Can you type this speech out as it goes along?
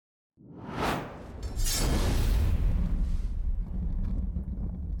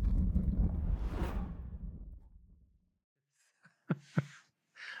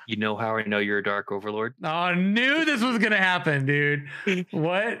You know how I know you're a dark overlord? Oh, I knew this was gonna happen, dude.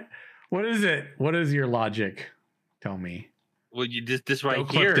 What? What is it? What is your logic? Tell me. Well, you this right Don't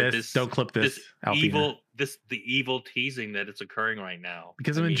clip here, this. Don't clip this this, Alfina. the evil teasing that it's occurring right now.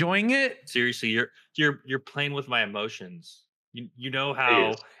 Because I I'm mean, enjoying it. seriously, you're playing with my emotions. You know He is.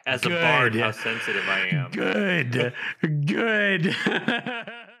 how, as a bard, how Good. sensitive I am. Good. Good.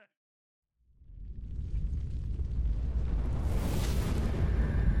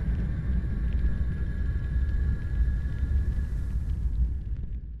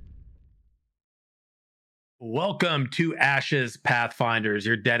 Welcome to Ashes Pathfinders,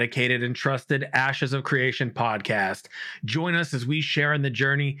 your dedicated and trusted Ashes of Creation podcast. Join us as we share in the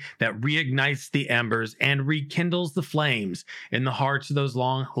journey that reignites the embers and rekindles the flames in the hearts of those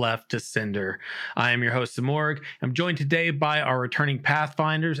long left to cinder. I am your host, Samorg. I'm joined today by our returning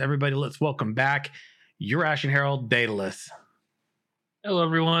Pathfinders. Everybody, let's welcome back your Ashen Herald, Daedalus. Hello,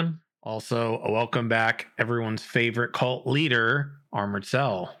 everyone. Also, welcome back everyone's favorite cult leader, Armored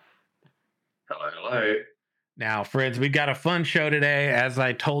Cell. Hello. Now, friends, we've got a fun show today. As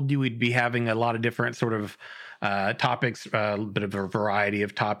I told you, we'd be having a lot of different sort of topics, a bit of a variety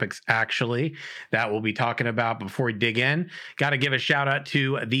of topics, actually, that we'll be talking about. Before we dig in, got to give a shout out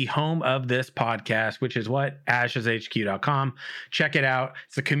to the home of this podcast, which is what? AshesHQ.com. Check it out.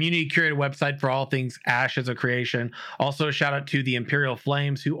 It's a community curated website for all things Ashes of Creation. Also, a shout out to the Imperial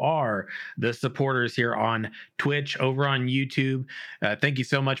Flames, who are the supporters here on Twitch, over on YouTube. Thank you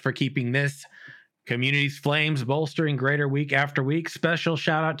so much for keeping this Community's flames bolstering greater week after week. Special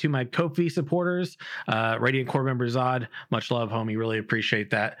shout out to my Ko-fi supporters, Radiant Core member Zod. Much love, homie. Really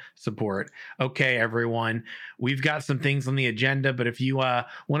appreciate that support. Okay, everyone, we've got some things on the agenda, but if you want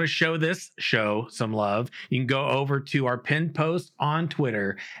to show this show some love, you can go over to our pinned post on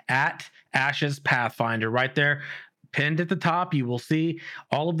Twitter at Ashes Pathfinder. Right there, pinned at the top, you will see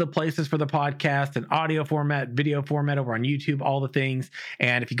all of the places for the podcast and audio format, video format over on YouTube, all the things.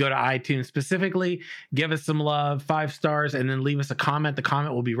 And if you go to iTunes specifically, give us some love, 5 stars, and then leave us a comment. The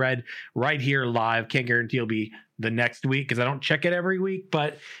comment will be read right here live. Can't guarantee it'll be the next week because I don't check it every week,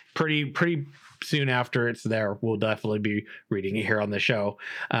 but pretty soon after it's there, we'll definitely be reading it here on the show.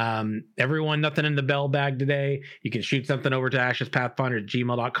 Everyone, nothing in the bell bag today. You can shoot something over to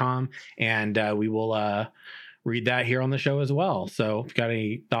ashespathfinder@gmail.com, and we will read that here on the show as well. So if you've got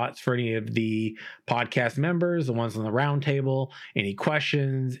any thoughts for any of the podcast members, the ones on the round table, any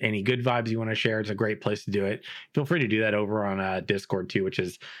questions, any good vibes you want to share, it's a great place to do it. Feel free to do that over on Discord too, which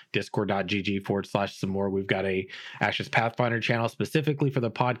is discord.gg/some more. We've got a Ashes Pathfinder channel specifically for the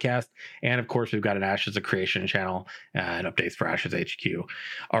podcast. And of course, we've got an Ashes of Creation channel and updates for Ashes HQ.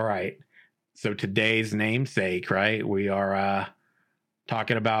 All right. So today's namesake, right? We are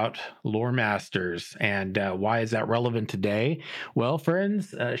talking about lore masters, and why is that relevant today? Well,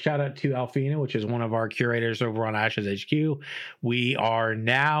 friends, shout out to Alfina, which is one of our curators over on Ashes HQ. We are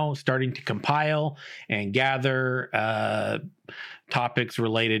now starting to compile and gather topics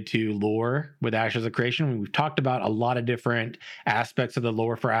related to lore with Ashes of Creation. We've talked about a lot of different aspects of the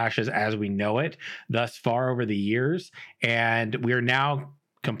lore for Ashes as we know it thus far over the years, and we are now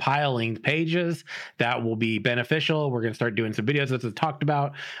compiling pages that will be beneficial. We're going to start doing some videos as I talked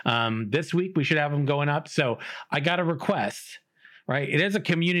about. This week we should have them going up. So I got a request, right? It is a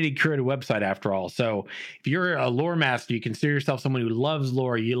community curated website after all. So if you're a lore master, you consider yourself someone who loves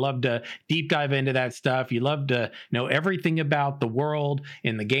lore, you love to deep dive into that stuff, you love to know everything about the world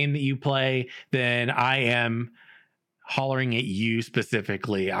in the game that you play, then I am hollering at you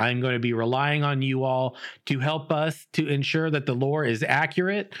specifically. I'm going to be relying on you all to help us to ensure that the lore is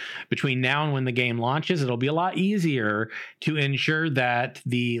accurate between now and when the game launches. It'll be a lot easier to ensure that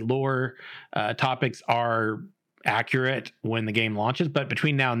the lore topics are accurate when the game launches, but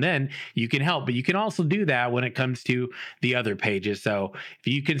between now and then you can help. But you can also do that when it comes to the other pages. So if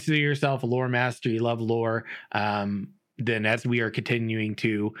you consider yourself a lore master, you love lore, then as we are continuing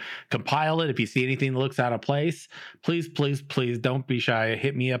to compile it, if you see anything that looks out of place, please don't be shy.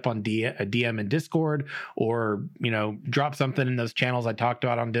 Hit me up on a DM in Discord, or drop something in those channels I talked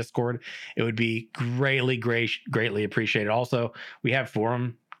about on Discord. It would be greatly appreciated. Also, we have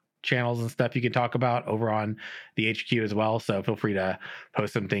forum channels and stuff you can talk about over on the HQ as well, so feel free to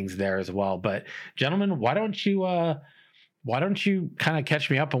post some things there as well. But gentlemen, why don't you kind of catch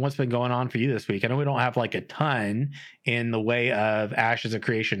me up on what's been going on for you this week? I know we don't have like a ton in the way of Ashes of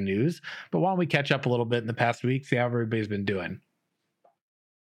Creation news, but why don't we catch up a little bit in the past week, see how everybody's been doing?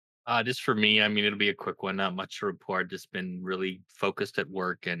 Just for me, I mean, it'll be a quick one, not much to report. Just been really focused at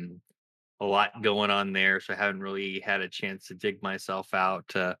work and a lot going on there, so I haven't really had a chance to dig myself out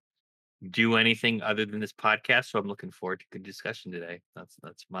to do anything other than this podcast, so I'm looking forward to good discussion today.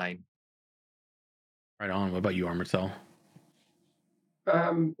 That's mine. Right on. What about you, Armored Cell?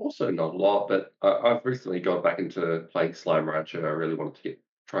 Also not a lot, but I've recently gone back into playing Slime Rancher. I really wanted to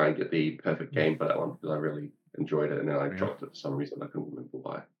try and get the perfect game for that one because I really enjoyed it, and then I Yeah. dropped it for some reason. I couldn't remember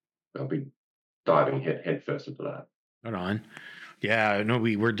why. I'll be diving head first into that. Right on. Yeah, no,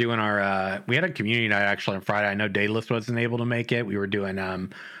 we were doing our we had a community night actually on Friday. I know Daedalus wasn't able to make it. We were doing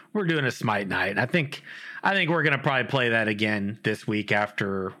a Smite night. And I think we're gonna probably play that again this week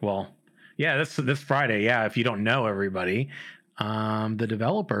after, well, yeah, this Friday. Yeah, if you don't know, everybody, the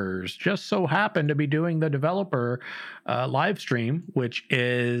developers just so happen to be doing the developer live stream, which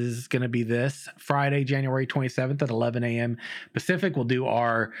is going to be this Friday, January 27th at 11 a.m. Pacific. We'll do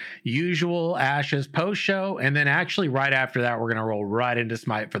our usual Ashes post show, and then actually right after that, we're going to roll right into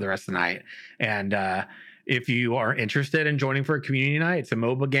Smite for the rest of the night. And if you are interested in joining for a community night, it's a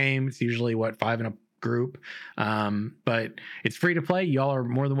MOBA game. It's usually 5 in a group, but it's free to play. Y'all are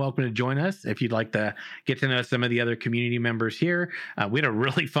more than welcome to join us if you'd like to get to know some of the other community members here. We had a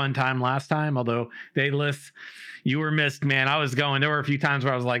really fun time last time, although Daedalus, you were missed, man. There were a few times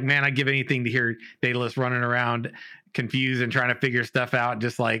where I was like, man, I'd give anything to hear Daedalus running around confused and trying to figure stuff out,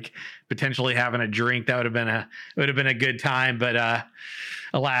 just like potentially having a drink. That would have been a good time, but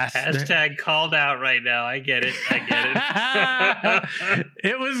alas. Hashtag called out right now. I get it.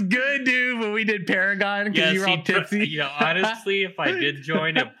 It was good, dude, when we did Paragon because you were all tipsy. Honestly, if I did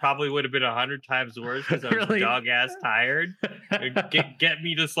join, it probably would have been 100 times worse because I was Really? dog ass tired. Get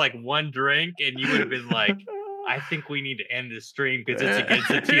me just like one drink, and you would have been like, I think we need to end this stream because it's against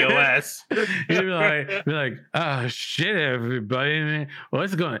the TOS. You'd be like, oh shit, everybody, man.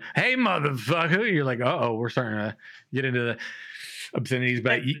 What's going on? Hey, motherfucker. You're like, oh, we're starting to get into the obscenities,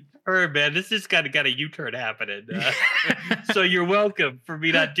 but man, this just got a U-turn happening. So you're welcome for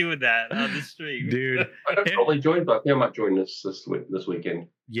me not doing that on the stream, dude. I don't probably join, but I think I might join this weekend.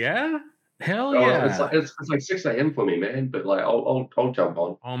 Yeah. Hell Oh, yeah. it's like 6 a.m. for me, man. But like, I'll jump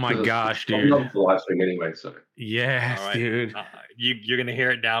on. Oh my gosh, I'm dude. not for the live stream anyway, so. Yes, All right. dude. You're gonna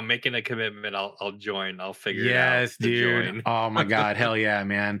hear it now. Making a commitment. I'll join. I'll figure it out. Yes, dude. Oh my god, hell yeah,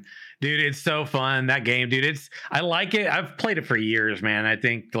 man. Dude, it's so fun, that game, dude. I like it. I've played it for years, man. I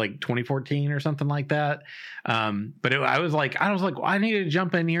think like 2014 or something like that. But I was like, well, I needed to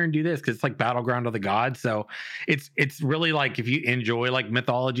jump in here and do this because it's like Battleground of the Gods. So it's really like, if you enjoy like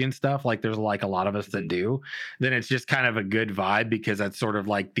mythology and stuff, like there's like a lot of us that do, then it's just kind of a good vibe because that's sort of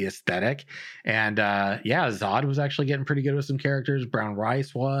like the aesthetic. And yeah, Zod was actually getting pretty good with some characters. Brown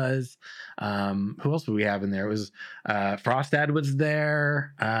Rice was. Who else do we have in there? It was Frostad was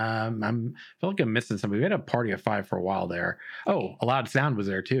there. I feel like I'm missing somebody. We had a party of 5 for a while there. Oh, A Loud Sound was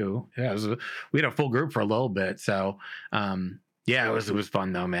there too. Yeah, we had a full group for a little bit. So yeah, it was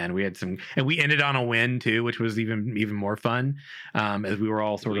fun though, man. We had some, and we ended on a win too, which was even more fun. As we were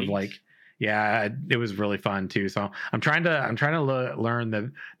all sort of like, yeah, it was really fun too. So I'm trying to learn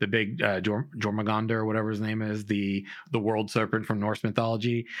the big Jormungandr or whatever his name is, the world serpent from Norse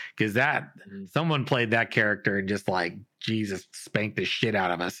mythology, because someone played that character and just like Jesus spanked the shit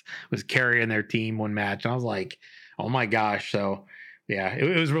out of us. Was carrying their team one match, and I was like, oh my gosh. So yeah,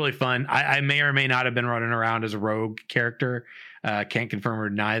 it was really fun. I may or may not have been running around as a rogue character. Can't confirm or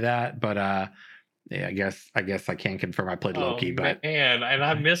deny that, but yeah, I guess I can confirm I played Loki, but man, and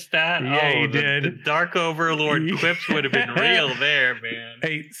I missed that. Yeah, you did. The Dark Overlord quips would have been real there, man.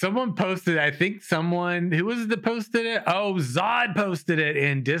 Hey, someone posted, I think who was it that posted it? Oh, Zod posted it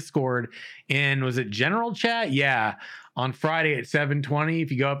in Discord was it general chat? Yeah. On Friday at 7:20.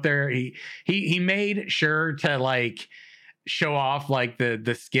 If you go up there, he made sure to like show off like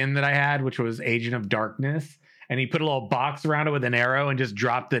the skin that I had, which was Agent of Darkness. And he put a little box around it with an arrow and just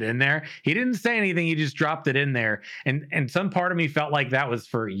dropped it in there. He didn't say anything. He just dropped it in there. And some part of me felt like that was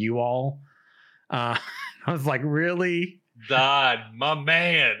for you all. I was like, really? Zod, my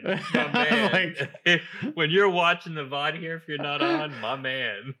man. Like, when you're watching the VOD here, if you're not on, my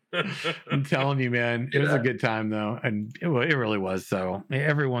man. I'm telling you, man, it was a good time though. And it really was. So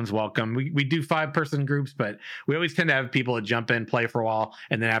everyone's welcome. We do 5-person groups, but we always tend to have people that jump in, play for a while,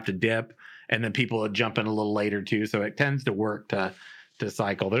 and then have to dip. And then people would jump in a little later too. So it tends to work to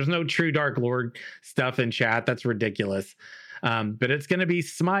cycle. There's no true Dark Lord stuff in chat. That's ridiculous. But it's going to be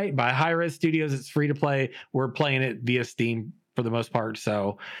Smite by Hi-Rez Studios. It's free to play. We're playing it via Steam for the most part.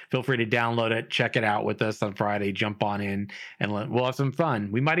 So feel free to download it, check it out with us on Friday, jump on in, and we'll have some fun.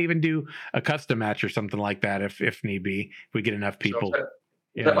 We might even do a custom match or something like that if need be, if we get enough people.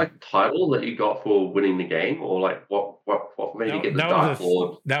 Is that like the title that you got for winning the game, or like what made you get the Dark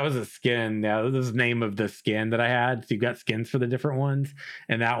Lord? That was a skin. Yeah, that was the name of the skin that I had. So you got skins for the different ones,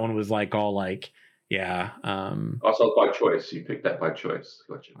 and that one was like all like, yeah. Also by choice. You picked that by choice.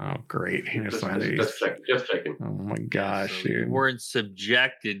 Gotcha. Oh, great. Just checking. Oh my gosh, so dude. you weren't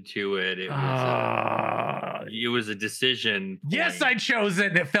subjected to it. It was a decision. Yes, I chose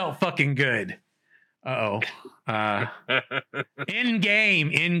it, and it felt fucking good. In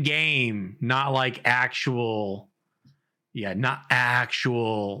game, not like actual. Yeah, not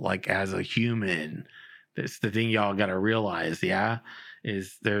actual, like as a human. That's the thing y'all got to realize. Yeah,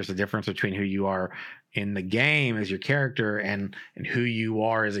 is there's a difference between who you are in the game as your character and who you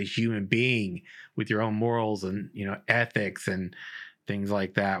are as a human being with your own morals and ethics and things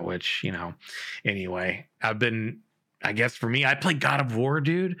like that. Which anyway, I guess for me, I played God of War,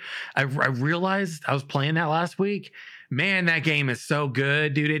 dude. I realized I was playing that last week. Man, that game is so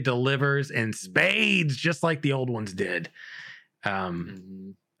good, dude. It delivers in spades, just like the old ones did. I've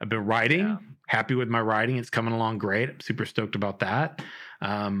been writing, happy with my writing. It's coming along great. I'm super stoked about that.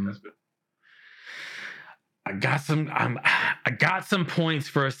 I got some points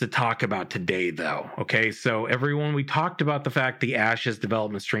for us to talk about today, though. Okay, so everyone, we talked about the fact the Ashes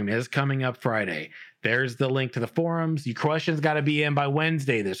development stream is coming up Friday. There's the link to the forums. Your questions got to be in by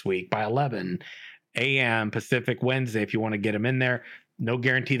Wednesday this week, by 11 a.m. Pacific Wednesday, if you want to get them in there. No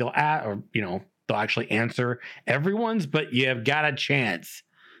guarantee they'll they'll actually answer everyone's, but you have got a chance.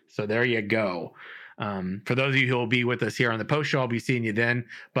 So there you go. For those of you who will be with us here on the post show, I'll be seeing you then.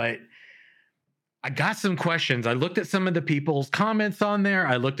 But I got some questions. I looked at some of the people's comments on there.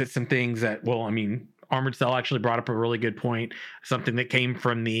 I looked at some things that, Armored Cell actually brought up a really good point, something that came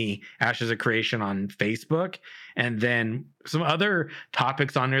from the Ashes of Creation on Facebook, and then some other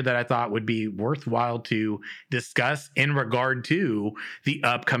topics on there that I thought would be worthwhile to discuss in regard to the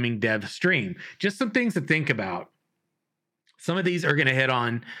upcoming dev stream. Just some things to think about. Some of these are going to hit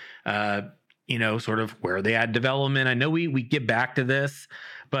on, sort of where they at development. I know we get back to this,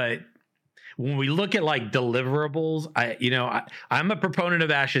 but when we look at like deliverables, I'm a proponent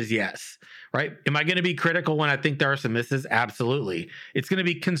of Ashes, yes. Right? Am I going to be critical when I think there are some misses? Absolutely. It's going to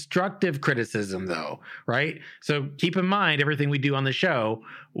be constructive criticism, though, right? So keep in mind everything we do on the show.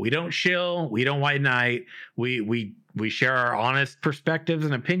 We don't shill. We don't white knight. We share our honest perspectives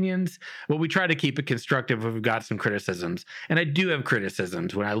and opinions, but we try to keep it constructive if we've got some criticisms. And I do have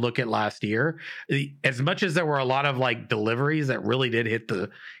criticisms when I look at last year. As much as there were a lot of like deliveries that really did hit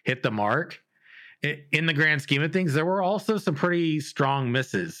the mark, in the grand scheme of things, there were also some pretty strong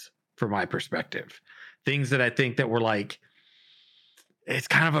misses from my perspective. Things that I think that were like, it's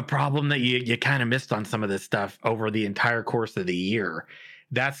kind of a problem that you kind of missed on some of this stuff over the entire course of the year.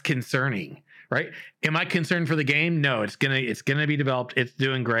 That's concerning, right? Am I concerned for the game? No, it's gonna be developed. It's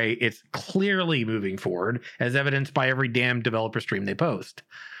doing great. It's clearly moving forward, as evidenced by every damn developer stream they post.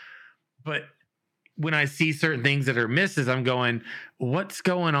 But when I see certain things that are misses, I'm going, what's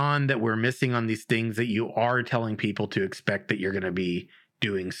going on that we're missing on these things that you are telling people to expect that you're going to be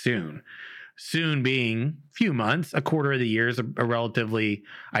doing soon? Soon being a few months, a quarter of the year is a relatively,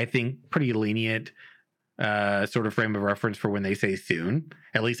 I think, pretty lenient sort of frame of reference for when they say soon.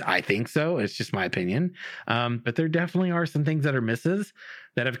 At least I think so. It's just my opinion. But there definitely are some things that are misses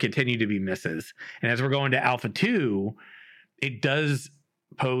that have continued to be misses. And as we're going to Alpha 2, it does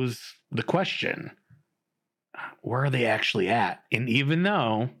pose the question, where are they actually at? And even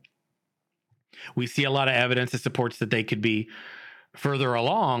though we see a lot of evidence that supports that they could be further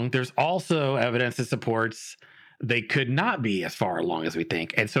along, there's also evidence that supports they could not be as far along as we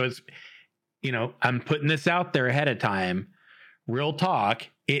think. And so it's, I'm putting this out there ahead of time. Real talk,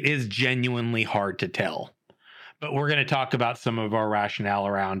 it is genuinely hard to tell. But we're going to talk about some of our rationale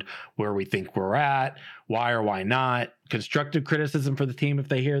around where we think we're at, why or why not, constructive criticism for the team if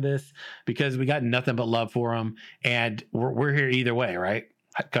they hear this, because we got nothing but love for them. And we're here either way, right?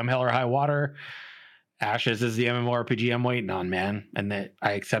 Come hell or high water, Ashes is the MMORPG I'm waiting on, man. And that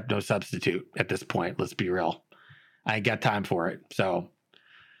I accept no substitute at this point. Let's be real. I ain't got time for it. So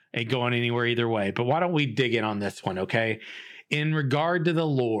ain't going anywhere either way. But why don't we dig in on this one, okay? In regard to the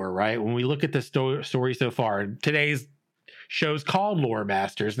lore, right? When we look at the story so far, today's show's called Lore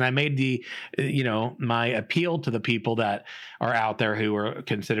Masters, and I made my appeal to the people that are out there who are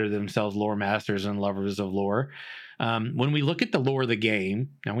consider themselves lore masters and lovers of lore. When we look at the lore of the game,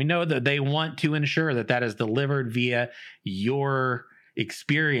 and we know that they want to ensure that that is delivered via your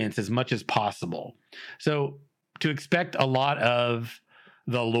experience as much as possible. So to expect a lot of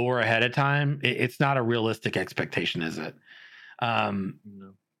the lore ahead of time, it's not a realistic expectation, is it? No.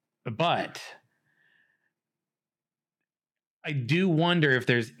 But I do wonder if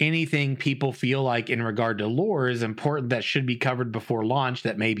there's anything people feel like in regard to lore is important that should be covered before launch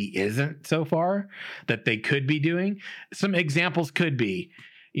that maybe isn't so far that they could be doing. Some examples could be,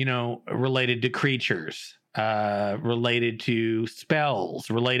 related to creatures, related to spells,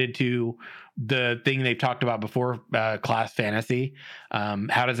 related to the thing they've talked about before, class fantasy.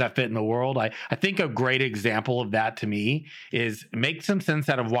 How does that fit in the world? I think a great example of that to me is make some sense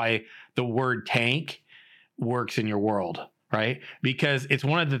out of why the word tank works in your world, right? Because it's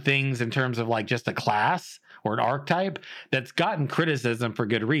one of the things in terms of like just a class or an archetype that's gotten criticism for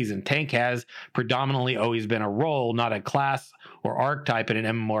good reason. Tank has predominantly always been a role, not a class or archetype in an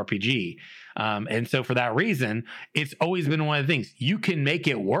MMORPG. And so for that reason, it's always been one of the things you can make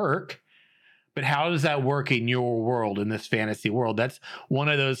it work. But how does that work in your world, in this fantasy world? That's one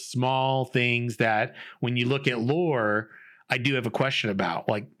of those small things that when you look at lore, I do have a question about.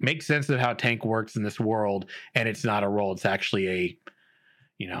 Like, make sense of how tank works in this world, and it's not a role; it's actually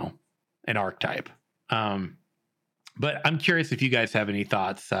an archetype. But I'm curious if you guys have any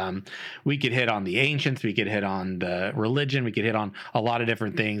thoughts. We could hit on the ancients, we could hit on the religion, we could hit on a lot of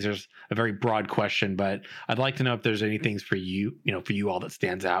different things. There's a very broad question, but I'd like to know if there's any things for you, for you all that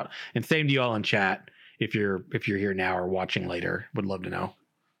stands out. And same to you all in chat. If you're here now or watching later, would love to know.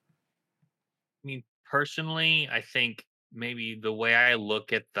 I mean, personally, I think maybe the way I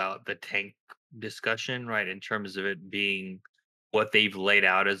look at the tank discussion, right, in terms of it being what they've laid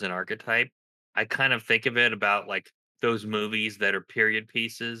out as an archetype, I kind of think of it about like those movies that are period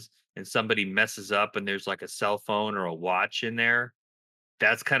pieces and somebody messes up and there's like a cell phone or a watch in there.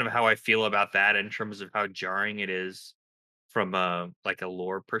 That's kind of how I feel about that in terms of how jarring it is from a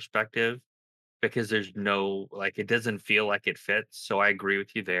lore perspective, because there's no, like, it doesn't feel like it fits. So I agree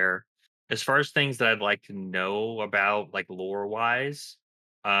with you there. As far as things that I'd like to know about, like lore wise,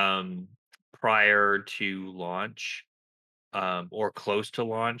 um, prior to launch, or close to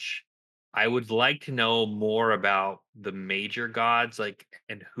launch, I would like to know more about the major gods, like,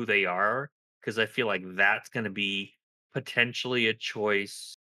 and who they are, because I feel like that's going to be potentially a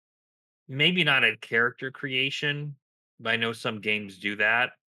choice. Maybe not a character creation, but I know some games do that.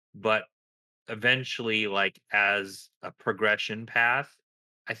 But eventually, like as a progression path,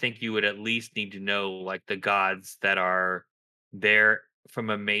 I think you would at least need to know like the gods that are there from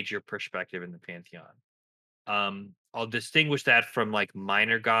a major perspective in the pantheon. I'll distinguish that from like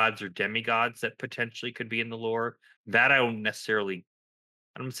minor gods or demigods that potentially could be in the lore. That I don't necessarily,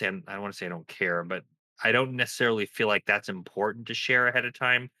 I don't want to say I don't care, but I don't necessarily feel like that's important to share ahead of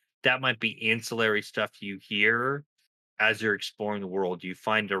time. That might be ancillary stuff you hear as you're exploring the world. You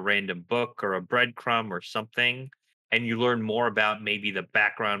find a random book or a breadcrumb or something, and you learn more about maybe the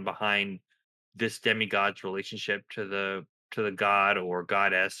background behind this demigod's relationship to the god or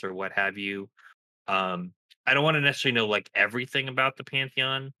goddess or what have you. Um, I don't want to necessarily know like everything about the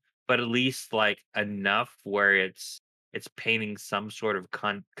pantheon, but at least like enough where it's painting some sort of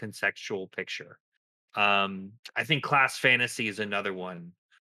conceptual picture. I think class fantasy is another one.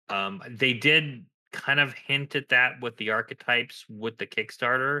 They did kind of hint at that with the archetypes with the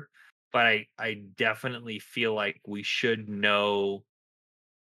Kickstarter, but I definitely feel like we should know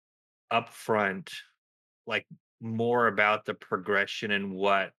upfront, like, more about the progression and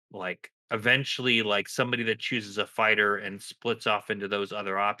what, like, eventually, like, somebody that chooses a fighter and splits off into those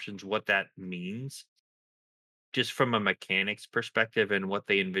other options, what that means, just from a mechanics perspective and what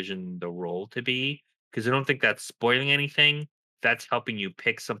they envision the role to be. Because I don't think that's spoiling anything. That's helping you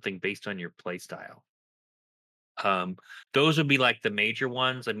pick something based on your play style. Um, those would be like the major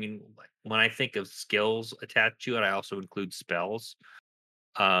ones. I mean, like, when I think of skills attached to it, I also include spells.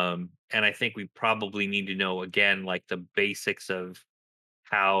 And I think we probably need to know again, like the basics of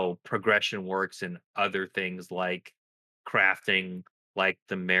how progression works and other things like crafting, like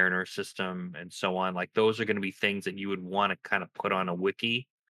the Mariner system and so on. Like those are going to be things that you would want to kind of put on a wiki,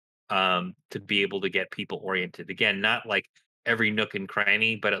 to be able to get people oriented. Again, not like every nook and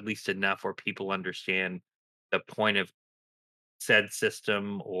cranny, but at least enough where people understand the point of said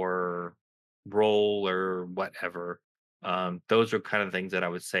system or role or whatever. Those are kind of things that I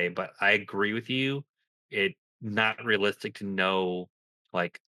would say. But I agree with you. It not realistic to know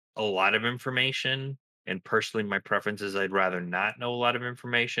like a lot of information. And personally, my preference is I'd rather not know a lot of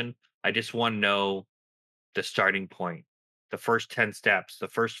information. I just want to know the starting point, the first 10 steps, the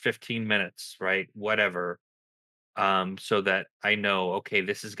first 15 minutes, right? Whatever. So that I know, okay,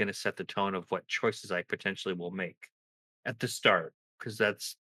 this is going to set the tone of what choices I potentially will make at the start, because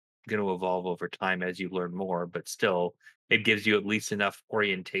that's going to evolve over time as you learn more. But still, it gives you at least enough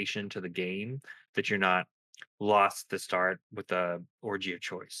orientation to the game that you're not lost to start with the orgy of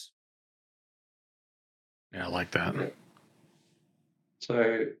choice. Yeah, I like that. Yeah.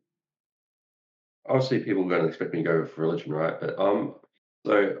 So obviously people are going to expect me to go with religion, right? But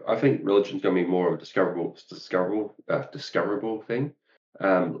so I think religion's going to be more of a discoverable thing.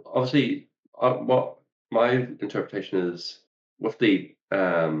 Obviously, what my interpretation is with the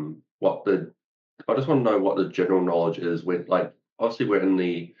what the I just want to know what the general knowledge is. With like, obviously we're in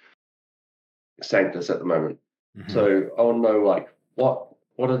the Sanctus at the moment, Hmm. so I want to know like what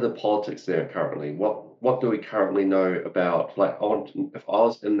are the politics there currently? What do we currently know about? Like, if I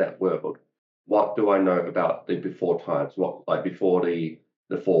was in that world, what do I know about the before times? What like before the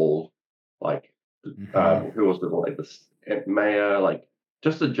fall? Like, Hmm. who was the like this mayor? Like,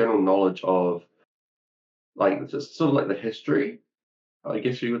 just the general knowledge of like just sort of like the history, I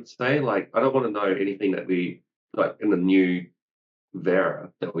guess you would say. Like, I don't want to know anything that we like in the new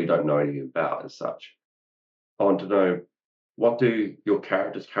Vera that we don't know anything about as such. I want to know what do your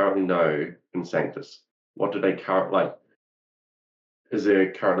characters currently know in Sanctus? What do they like? Is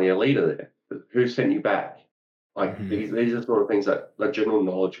there currently a leader there? Who sent you back? Like Hmm. these are sort of things that are general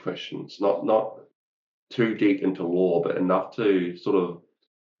knowledge questions, not too deep into lore, but enough to sort of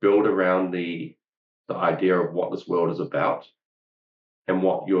build around the idea of what this world is about and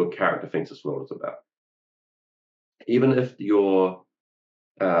what your character thinks this world is about. Even if your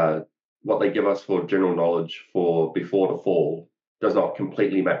uh, what they give us for general knowledge for before the fall does not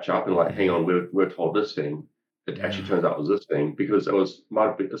completely match up, and like, hang Hmm. on, we're told this thing. It actually Yeah. turns out it was this thing because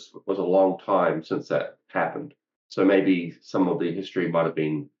this was a long time since that happened. So maybe some of the history might have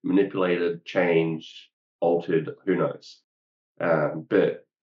been manipulated, changed, altered. Who knows? But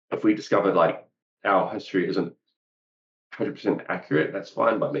if we discover like our history isn't 100% accurate, that's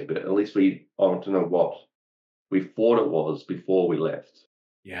fine by me. But at least we want to know what we thought it was before we left.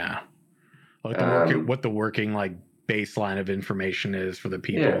 Yeah. Like Um, what the working like baseline of information is for the yeah,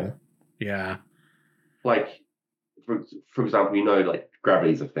 people. Yeah. like for example, like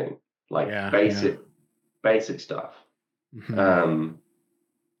gravity's a thing, like Yeah. Yeah. basic stuff. Hmm. Um,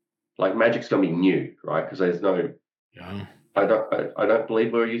 like magic's gonna be new, right? Because there's no, Yeah. I don't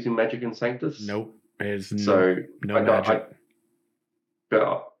believe we're using magic in Sanctus. Nope. It's So no I don't, magic.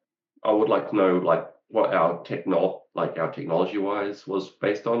 but I would like to know like what our technology wise was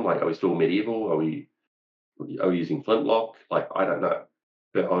based on. Like, are we still medieval? Are we using flintlock? Like, I don't know,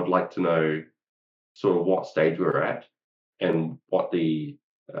 but I would like to know sort of what stage we were at and what the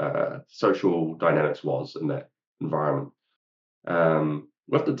social dynamics was in that environment.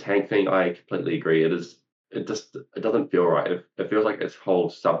 With the tank thing, I completely agree. It is. It doesn't feel right. It feels like this whole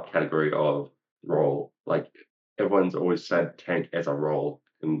subcategory of role. Like everyone's always said tank as a role,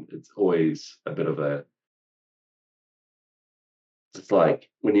 and it's always a bit of a. It's like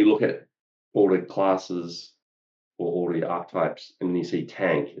when you look at all the classes or all the archetypes and you see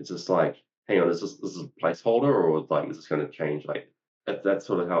tank, it's just like, hang on, is this a placeholder or like is this going to change? Like that's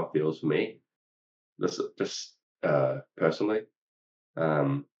sort of how it feels for me. This just personally.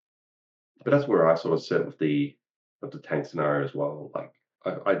 Um, but that's where I sort of sit with the tank scenario as well. Like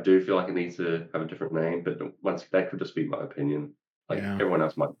I do feel like it needs to have a different name, but once that could just be my opinion. Like Yeah. everyone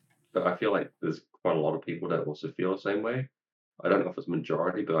else might, but I feel like there's quite a lot of people that also feel the same way. I don't know if it's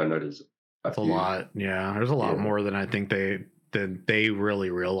majority, but I know there's a It's a few. lot. Yeah. There's a lot Yeah, more than I think they really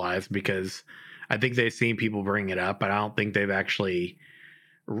realize because I think they've seen people bring it up, but I don't think they've actually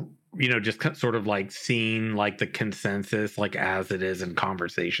just sort of like seen like the consensus like as it is in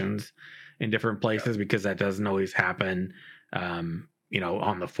conversations in different yeah, places because that doesn't always happen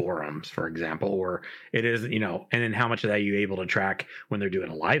on the forums for example, or it is, and then how much of that you able to track when they're doing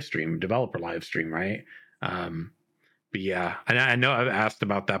a live stream, developer live stream, right? But yeah, and I know I've asked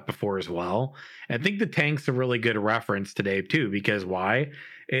about that before as well. And I think the tank's a really good reference today too, because why?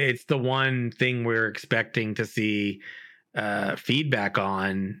 It's the one thing we're expecting to see feedback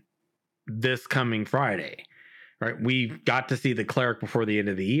on this coming Friday, right? We got to see the cleric before the end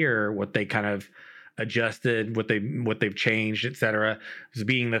of the year, what they kind of adjusted, what they've changed, etc. As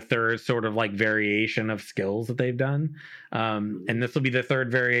being the third sort of like variation of skills that they've done, mhm, and this will be the third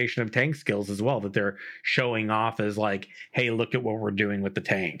variation of tank skills as well that they're showing off as like, hey, look at what we're doing with the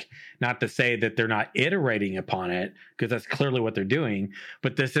tank. Not to say that they're not iterating upon it because that's clearly what they're doing,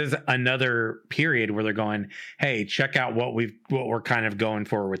 but this is another period where they're going, hey, check out what we're kind of going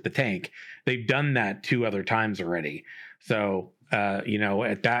for with the tank. They've done that two other times already. So,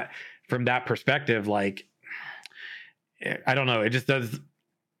 at that, from that perspective, like, I don't know, it just does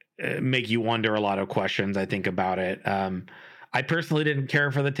make you wonder a lot of questions, I think, about it. I personally didn't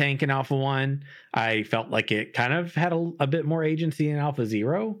care for the tank in Alpha 1. I felt like it kind of had a bit more agency in Alpha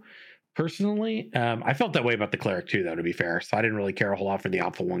 0. Personally, I felt that way about the cleric too, though, to be fair. So I didn't really care a whole lot for the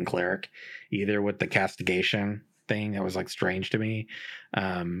Alpha 1 cleric either with the castigation thing that was like strange to me.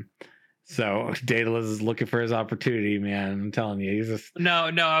 So Daedalus is looking for his opportunity, man. I'm telling you, he's just No,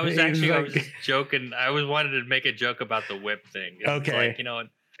 I was he's I like was just joking. I was wanted to make a joke about the whip thing. It's okay.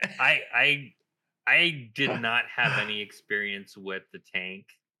 like, I did not have any experience with the tank,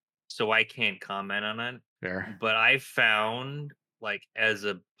 so I can't comment on it. Fair. But I found, like, as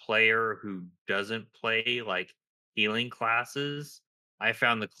a player who doesn't play like healing classes, I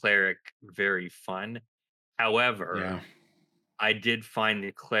found the cleric very fun. However, Yeah. I did find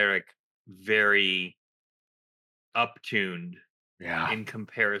the cleric very uptuned Yeah. in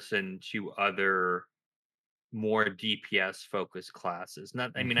comparison to other more DPS focused classes.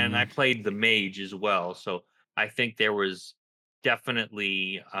 Not, I mean, and I Mhm. played the mage as well, so I think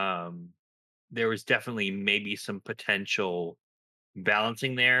definitely there was definitely maybe some potential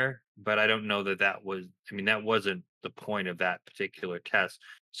balancing there, but I don't know that that was. I mean, that wasn't the point of that particular test.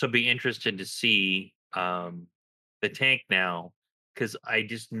 So be interested to see the tank now, because I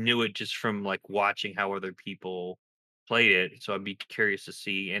just knew it just from like watching how other people played it. So I'd be curious to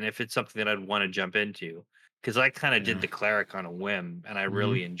see, and if it's something that I'd want to jump into, because I kind of did Yeah. the cleric on a whim and I Mhm.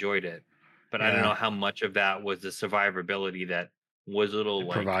 really enjoyed it. But I don't Yeah. know how much of that was the survivability that was a little It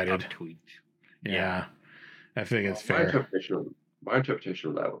like provided. up tweaked. Yeah. Yeah. I think it's My fair. interpretation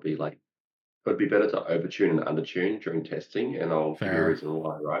of that would be like, it would be better to overtune and undertune during testing, and I'll give you a Fair. reason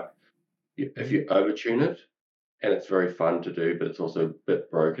why, right? If Mhm. you overtune it, and it's very fun to do, but it's also a bit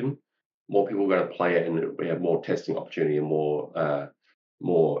broken, more people are going to play it, and we have more testing opportunity and more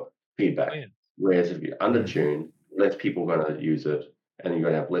Oh, feedback. yeah. Whereas if you Mhm. undertune, less people are going to use it, and you're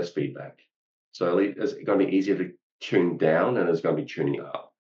going to have less feedback. So at least it's going to be easier to tune down, and it's going to be tuning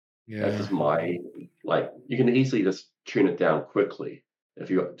up. That's Yeah. just my like. You can easily just tune it down quickly if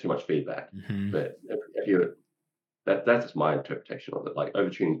you got too much feedback. Mhm. But if you that's just my interpretation of it. Like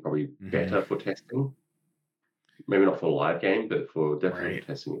overtuning is probably Mhm. better for testing. Maybe not for a live game, but for definitely Right. for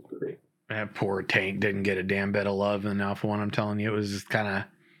testing it could be. That poor tank didn't get a damn bit of love in Alpha One. I'm telling you, it was just kind of.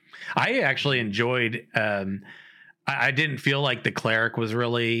 I actually enjoyed. I didn't feel like the cleric was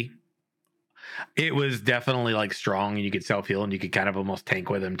really. It was definitely like strong, and you could self heal, and you could kind of almost tank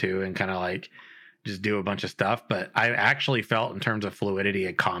with him too, and kind of like just do a bunch of stuff. But I actually felt in terms of fluidity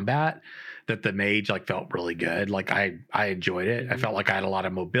in combat that the mage like felt really good. Like I enjoyed it. I Mhm. felt like I had a lot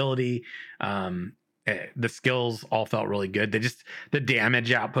of mobility. The skills all felt really good. The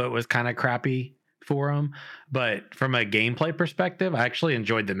damage output was kind of crappy for them. But from a gameplay perspective, I actually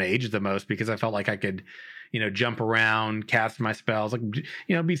enjoyed the mage the most because I felt like I could, jump around, cast my spells, like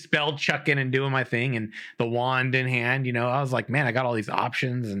be spell chucking and doing my thing, and the wand in hand. I was like, man, I got all these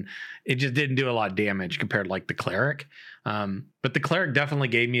options, and it just didn't do a lot of damage compared to like the cleric. But the cleric definitely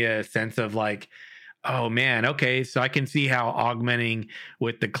gave me a sense of like, oh man, okay, so I can see how augmenting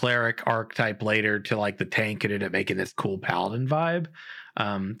with the cleric archetype later to like the tank could end up making this cool paladin vibe.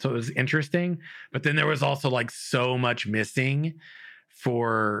 So it was interesting, but then there was also like so much missing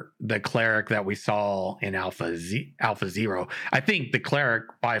for the cleric that we saw in Alpha Zero. I think the cleric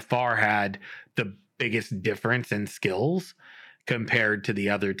by far had the biggest difference in skills compared to the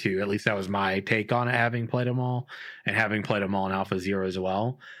other two. At least that was my take on it, having played them all and having played them all in Alpha Zero as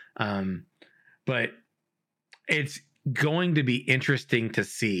well. But it's going to be interesting to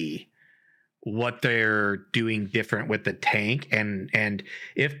see what they're doing different with the tank, and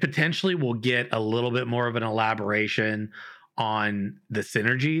if potentially we'll get a little bit more of an elaboration on the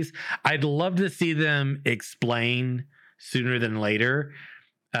synergies. I'd love to see them explain sooner than later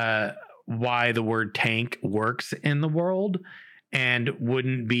uh, why the word tank works in the world and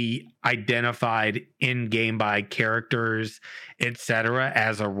wouldn't be identified in game by characters, etc.,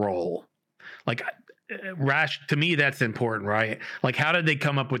 as a role. Like Rash, to me, that's important, right? Like, how did they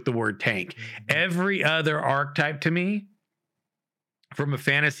come up with the word tank? Mhm. Every other archetype to me, from a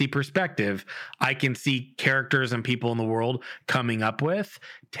fantasy perspective, I can see characters and people in the world coming up with.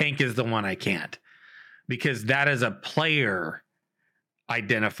 Tank is the one I can't, because that is a player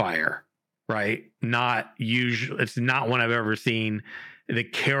identifier, right? Not usual. It's not one I've ever seen the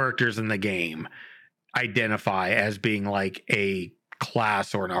characters in the game identify as being like a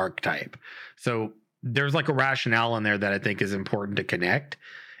class or an archetype. So there's like a rationale in there that I think is important to connect,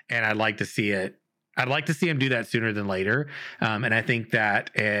 and I'd like to see it. I'd like to see him do that sooner than later, and I think that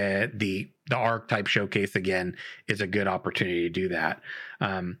the archetype showcase again is a good opportunity to do that.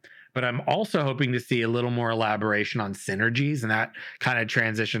 But I'm also hoping to see a little more elaboration on synergies, and that kind of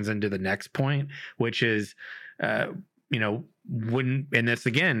transitions into the next point, which is, when, and this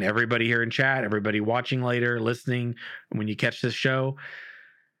again, everybody here in chat, everybody watching later, listening, when you catch this show,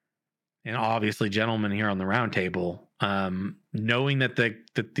 and obviously gentlemen here on the round table, knowing that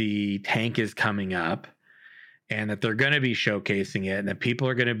the tank is coming up and that they're going to be showcasing it, and that people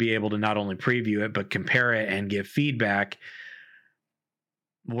are going to be able to not only preview it but compare it and give feedback,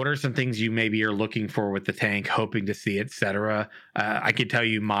 what are some things you maybe are looking for with the tank, hoping to see, etc.? I could tell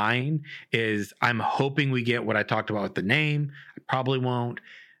you mine is I'm hoping we get what I talked about with the name. I probably won't,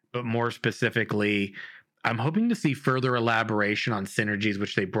 but more specifically, I'm hoping to see further elaboration on synergies,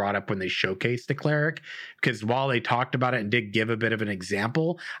 which they brought up when they showcased the cleric. Because while they talked about it and did give a bit of an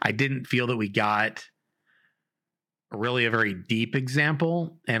example, I didn't feel that we got really a very deep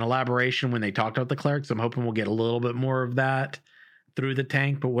example and elaboration when they talked about the cleric. So I'm hoping we'll get a little bit more of that through the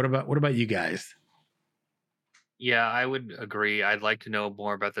tank. But what about you guys? Yeah, I would agree. I'd like to know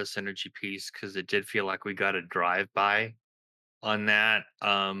more about the synergy piece because it did feel like we got a drive-by on that.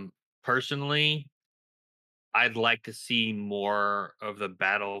 Personally, I'd like to see more of the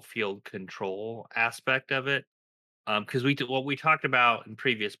battlefield control aspect of it. Because what we talked about in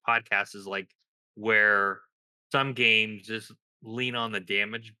previous podcasts is like where some games just lean on the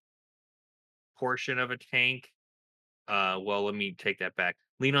damage portion of a tank. Well, let me take that back.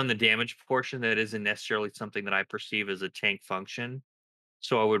 Lean on the damage portion that isn't necessarily something that I perceive as a tank function.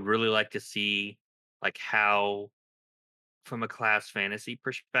 So I would really like to see like how, from a class fantasy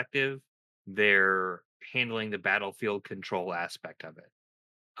perspective, they're handling the battlefield control aspect of it.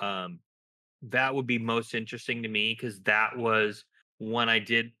 Um, that would be most interesting to me because that was when I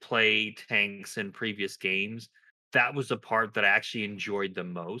did play tanks in previous games. That was the part that I actually enjoyed the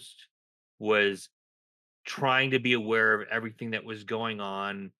most, was trying to be aware of everything that was going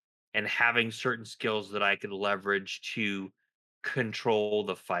on and having certain skills that I could leverage to control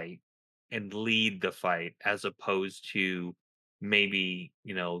the fight and lead the fight, as opposed to maybe,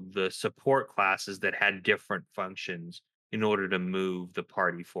 the support classes that had different functions in order to move the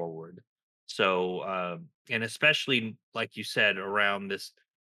party forward. So, and especially like you said, around this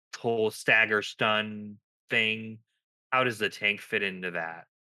whole stagger stun thing, how does the tank fit into that?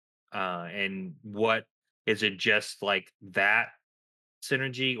 And what is it, just like that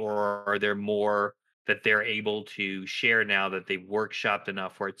synergy, or are there more that they're able to share now that they've workshopped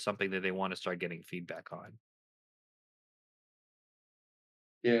enough where it's something that they want to start getting feedback on?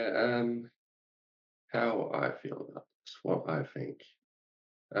 Yeah, how I feel about this, what I think.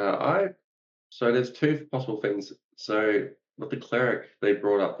 I So there's two possible things. So with the cleric, they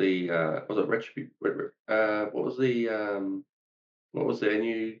brought up the was it retribute? What was their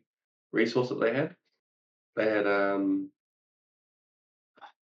new resource that they had? They had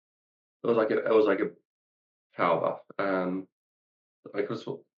it was like a power buff. Like it was,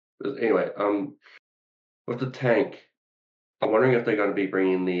 anyway. With the tank, I'm wondering if they're going to be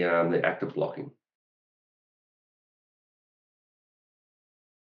bringing the active blocking.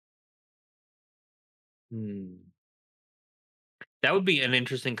 Hmm. That would be an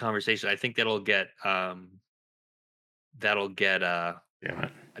interesting conversation. I think that'll get Damn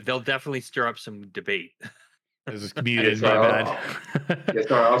it. they'll definitely stir up some debate. This is Yeah, muted. so My yeah, bad.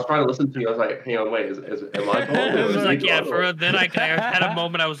 sorry, I was trying to listen to you. I was like, hang on, wait, am I gone It or was is he like, yeah, gone? Or then I had a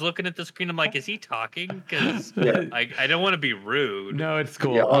moment. I was looking at the screen. I'm like, is he talking? Because yeah, I don't want to be rude. No, it's yeah,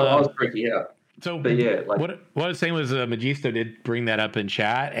 cool. I was freaking out. So But yeah, like, what I was saying was Magisto did bring that up in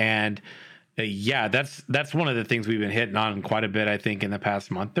chat, and yeah, that's one of the things we've been hitting on quite a bit, I think, in the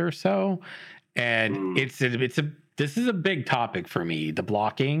past month or so. And mm, this is a big topic for me, the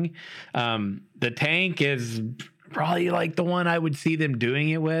blocking. The tank is probably like the one I would see them doing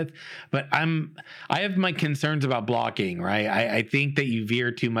it with, but I have my concerns about blocking, right? I think that you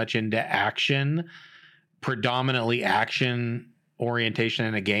veer too much into action, predominantly action orientation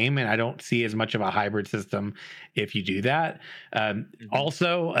in a game, and I don't see as much of a hybrid system if you do that. Mhm.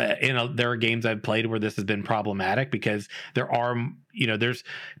 Also, there are games I've played where this has been problematic because there's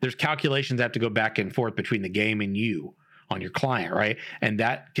calculations that have to go back and forth between the game and you on your client, right? And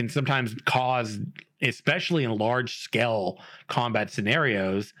that can sometimes cause, especially in large scale combat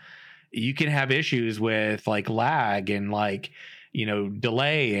scenarios, you can have issues with like lag and like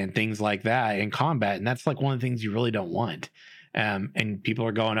delay and things like that in combat, and that's like one of the things you really don't want. And people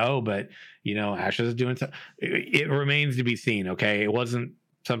are going, oh, but Ashes is doing so. It remains to be seen. Okay, it wasn't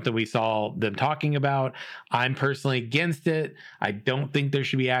something we saw them talking about. I'm personally against it. I don't think there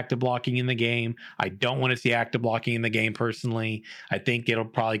should be active blocking in the game. I don't want to see active blocking in the game personally. I think it'll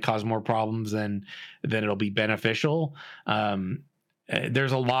probably cause more problems than it'll be beneficial.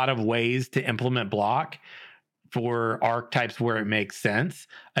 There's a lot of ways to implement block for archetypes where it makes sense.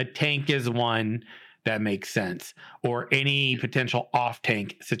 A tank is one that makes sense, or any potential off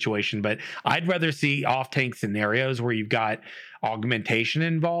tank situation. But I'd rather see off tank scenarios where you've got augmentation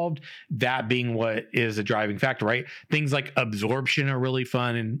involved, that being what is a driving factor, right? Things like absorption are really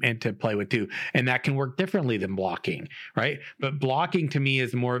fun and to play with too. And that can work differently than blocking, right? But blocking to me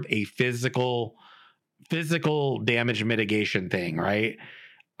is more of a physical damage mitigation thing, right?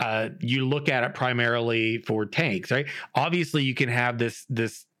 You look at it primarily for tanks, right? Obviously, you can have this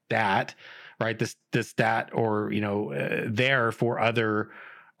stat, right? This stat, or there for other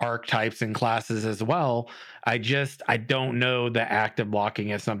archetypes and classes as well. I don't know that active blocking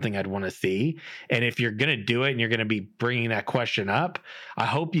is something I'd want to see. And if you're going to do it and you're going to be bringing that question up, I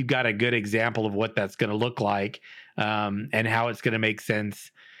hope you've got a good example of what that's going to look like, and how it's going to make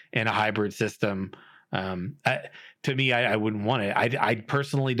sense in a hybrid system. To me, I wouldn't want it. I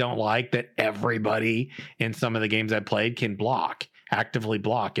personally don't like that everybody in some of the games I played can actively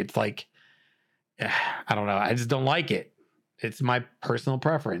block. It's like, I don't know. I just don't like it. It's my personal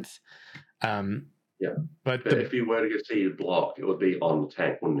preference. Yeah. But if you were to see a block, it would be on the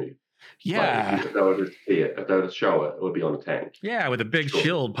tank, wouldn't it? yeah. Like if they were to see it, if they were to show it, it would be on the tank. Yeah, with a big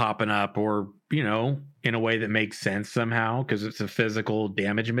shield popping up, or, in a way that makes sense somehow, because it's a physical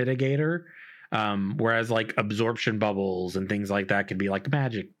damage mitigator. Whereas like absorption bubbles and things like that could be like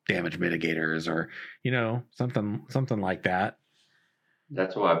magic damage mitigators, or something like that.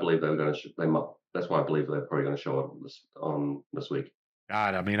 That's why I believe they're going to. That's why I believe they're probably going to show up this week.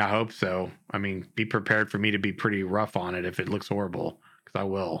 God, I mean, I hope so. I mean, be prepared for me to be pretty rough on it if it looks horrible, because I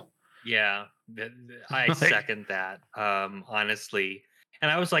will. Yeah, I second that. Honestly, and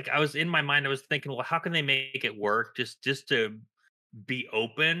I was in my mind, I was thinking, well, how can they make it work? Just to be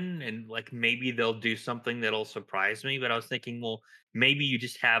open, and like maybe they'll do something that'll surprise me. But I was thinking, well, maybe you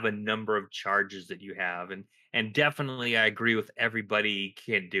just have a number of charges that you have, and definitely I agree with everybody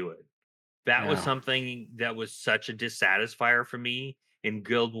can't do it. That was something that was such a dissatisfier for me in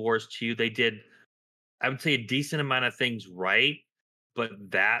Guild Wars 2. They did, I would say, a decent amount of things right, but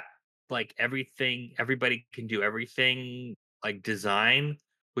that, like, everybody can do everything, like, design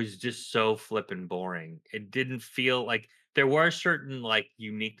was just so flippin' boring. It didn't feel like there were certain, like,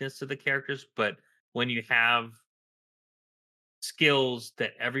 uniqueness to the characters, but when you have skills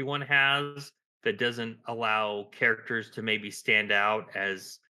that everyone has that doesn't allow characters to maybe stand out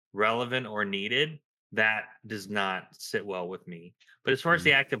as relevant or needed, that does not sit well with me. But as far as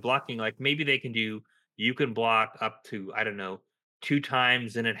the active blocking, like maybe they can do, you can block up to, I don't know, 2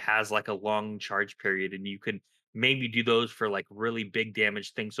 times, and it has like a long charge period, and you can maybe do those for like really big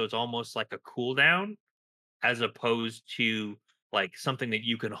damage things. So it's almost like a cooldown, as opposed to like something that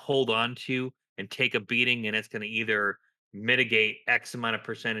you can hold on to and take a beating, and it's going to either mitigate X amount of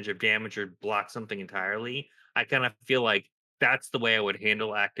percentage of damage or block something entirely. I kind of feel like that's the way I would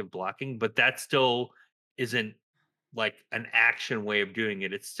handle active blocking, but that still isn't like an action way of doing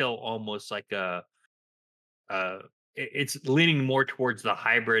it. It's still almost like it's leaning more towards the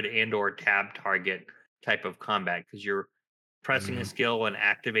hybrid and or tab target type of combat, because you're pressing a skill and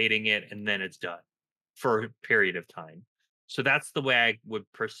activating it, and then it's done for a period of time. So that's the way I would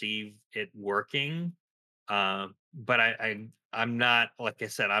perceive it working. But I'm not, like I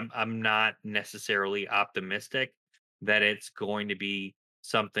said, I'm not necessarily optimistic that it's going to be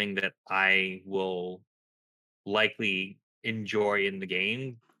something that I will likely enjoy in the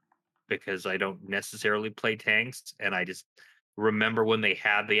game, because I don't necessarily play tanks, and I just remember when they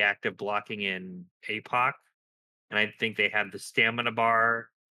had the active blocking in APOC, and I think they had the stamina bar,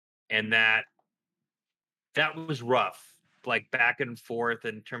 and that was rough, like back and forth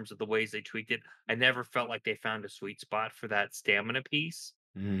in terms of the ways they tweaked it. I never felt like they found a sweet spot for that stamina piece.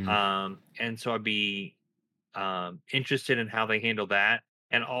 And so I'd be interested in how they handle that.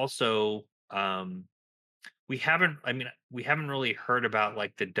 And also, we haven't really heard about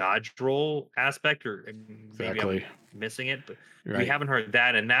like the dodge roll aspect, or maybe I'm missing it, but we haven't heard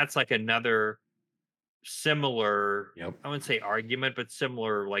that. And that's like another similar, I wouldn't say argument, but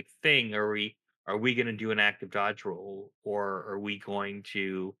similar like thing. Are we going to do an active dodge roll, or are we going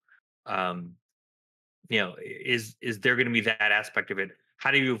to, is there going to be that aspect of it? How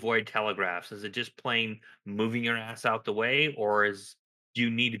do you avoid telegraphs? Is it just plain moving your ass out the way, or do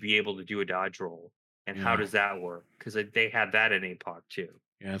you need to be able to do a dodge roll? And how does that work? Because they had that in APOC too.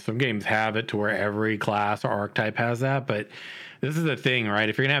 Yeah, some games have it to where every class or archetype has that, but this is the thing, right?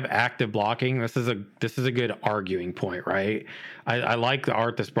 If you're gonna have active blocking, this is a good arguing point, right? I like the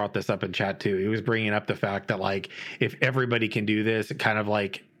art that's brought this up in chat too. He was bringing up the fact that like if everybody can do this, it kind of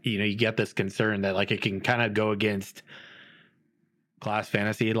like you get this concern that like it can kind of go against class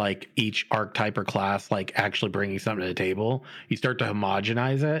fantasy, like each archetype or class like actually bringing something to the table. You start to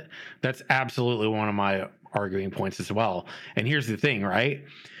homogenize it. That's absolutely one of my arguing points as well. And here's the thing, right?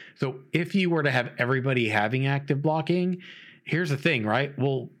 So if you were to have everybody having active blocking, here's the thing, right?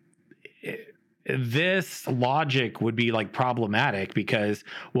 Well, this logic would be like problematic because,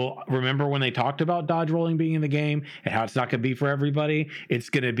 well, remember when they talked about dodge rolling being in the game and how it's not going to be for everybody? It's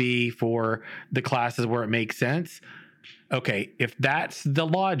going to be for the classes where it makes sense. Okay, if that's the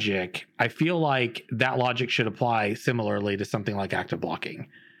logic, I feel like that logic should apply similarly to something like active blocking.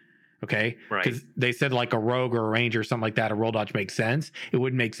 Okay, Right. because they said like a rogue or a ranger or something like that, a roll dodge makes sense. It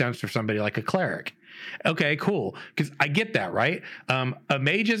wouldn't make sense for somebody like a cleric. Okay, cool. Because I get that, right? A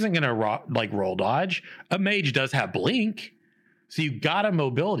mage isn't going to roll dodge. A mage does have blink, so you got a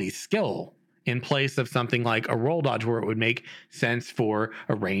mobility skill in place of something like a roll dodge, where it would make sense for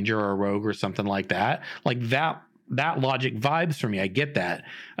a ranger or a rogue or something like that. Like that logic vibes for me. I get that.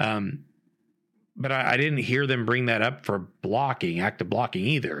 But I didn't hear them bring that up for blocking, active blocking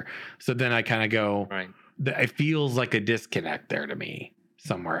either. So then I kind of go, Right. it feels like a disconnect there to me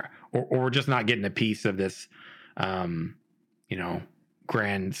somewhere, or we're just not getting a piece of this,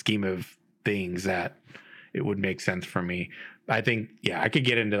 grand scheme of things that it would make sense for me. I think, I could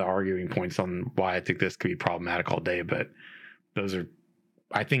get into the arguing points on why I think this could be problematic all day, but those are,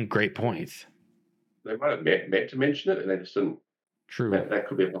 I think, great points. They might have meant to mention it, and they just didn't. True. That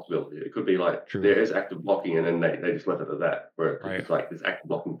could be a possibility. It could be like True. there is active blocking, and then they just left it at that, where Right. it's like there's active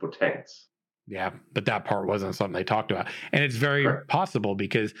blocking for tanks. Yeah, but that part wasn't something they talked about. And it's very Correct. possible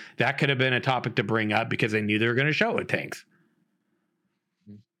because that could have been a topic to bring up because they knew they were going to show it tanks,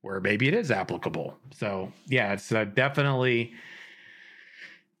 where maybe it is applicable. So, yeah, it's definitely,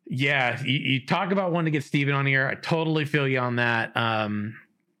 you talk about wanting to get Steven on here. I totally feel you on that.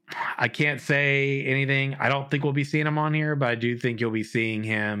 I can't say anything. I don't think we'll be seeing him on here, but I do think you'll be seeing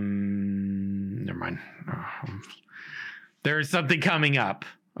him. Never mind. There is something coming up.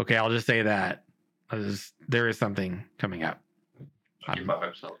 Okay, I'll just say that. There is something coming up. Don't get my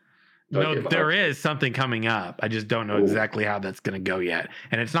hopes up. There is something coming up. I just don't know exactly how that's going to go yet.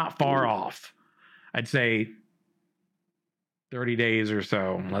 And it's not far off. I'd say 30 days or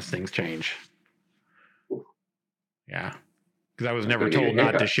so, unless things change. Yeah. Because I was never told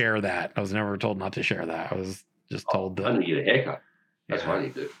not to share that. I was just told that. I need to get a haircut. That's what I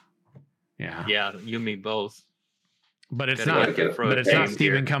need to do. Yeah. Yeah, you and me both. But it's Gotta not. get it for But a it's not game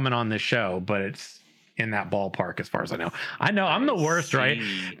Steven here. coming on this show. But it's in that ballpark, as far as I know. I know I'm the worst, right?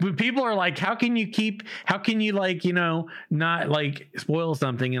 See. When people are like, how can you like, not like spoil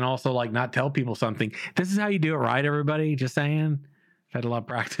something and also like not tell people something? This is how you do it, right? Everybody, just saying. I've had a lot of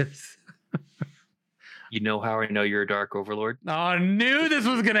practice. You know how I know you're a dark overlord? Oh, I knew this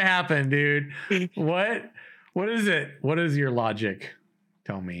was gonna happen, dude. What is it? What is your logic?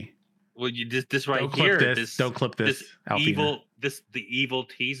 Tell me. Well, you this right Don't here. clip this. Don't clip this. This Alpina. the evil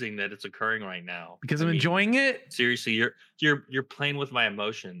teasing that it's occurring right now. Because I I'm mean, enjoying it. Seriously, you're playing with my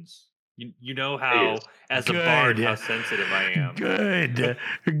emotions. You know how, is. as a bard, Good. how sensitive I am. Good.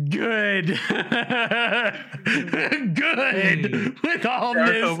 Good. With all Dark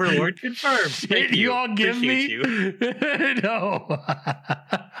this Overlord confirmed. shit Thank you you. all give Appreciate me. you. No.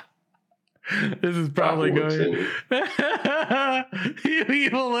 This is probably going. You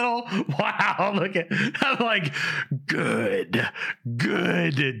evil little. Wow. Look at. I'm like, good.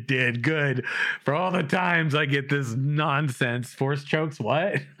 It did good. For all the times I get this nonsense. Force chokes.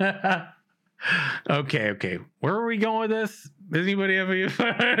 What? Okay. Where are we going with this? Does anybody have any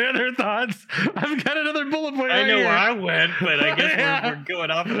other thoughts? I've got another bullet point. I right know here. where I went, but I guess Yeah. we're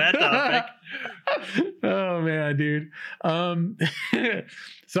going off of that topic. Oh man, dude.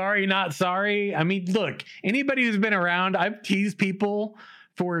 Sorry, not sorry. I mean, look, anybody who's been around, I've teased people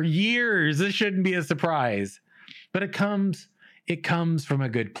for years. This shouldn't be a surprise. But it comes from a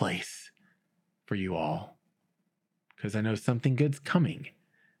good place for you all. Because I know something good's coming.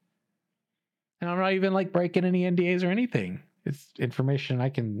 And I'm not even like breaking any NDAs or anything. It's information I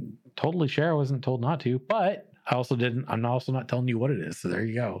can totally share. I wasn't told not to, but I'm also not telling you what it is. So there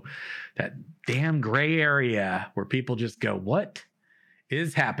you go. That damn gray area where people just go, what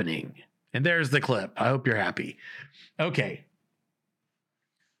is happening? And there's the clip. I hope you're happy. Okay.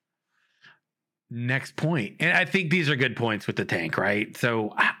 Next point. And I think these are good points with the tank, right?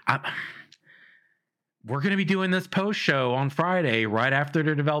 So we're going to be doing this post show on Friday, right after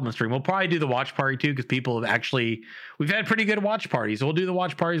the development stream. We'll probably do the watch party too, because people have we've had pretty good watch parties. So we'll do the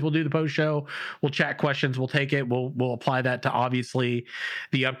watch parties. We'll do the post show. We'll chat questions. We'll take it. We'll apply that to obviously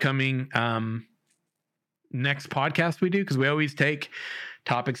the upcoming next podcast we do, because we always take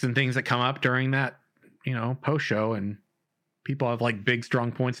topics and things that come up during that, post show, and people have like big,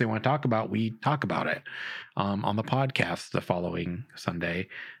 strong points they want to talk about. We talk about it on the podcast the following Sunday.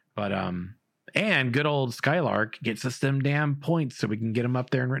 But, and good old Skylark gets us them damn points so we can get them up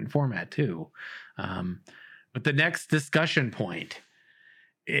there in written format too. But the next discussion point,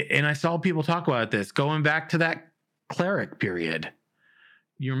 and I saw people talk about this, going back to that cleric period.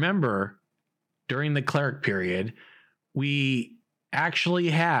 You remember during the cleric period, we actually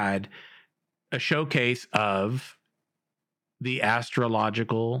had a showcase of the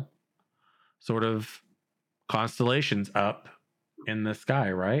astrological sort of constellations up in the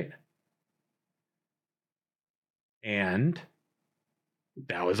sky, right? And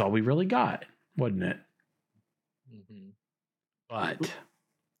that was all we really got, wasn't it? Mm-hmm. But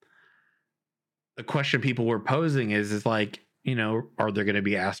the question people were posing is like, you know, are there going to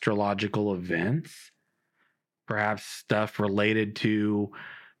be astrological events? Perhaps stuff related to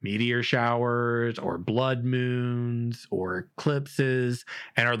meteor showers or blood moons or eclipses,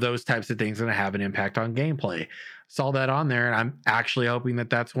 and are those types of things going to have an impact on gameplay? Saw that on there, and I'm actually hoping that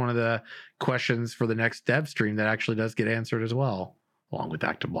that's one of the questions for the next dev stream that actually does get answered as well, along with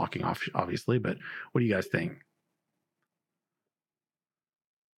active blocking, obviously. But what do you guys think?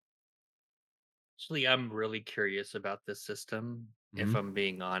 Actually, I'm really curious about this system, if Mhm. I'm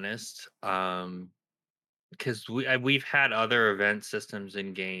being honest. Because we've had other event systems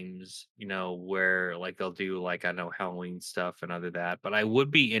in games, you know, where like they'll do like I know Halloween stuff and other that, but I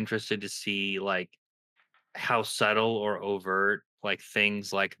would be interested to see like how subtle or overt like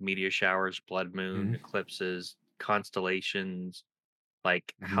things like meteor showers, blood moon, Mhm. eclipses, constellations,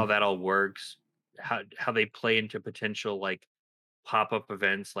 like how Mhm. that all works, how they play into potential like pop-up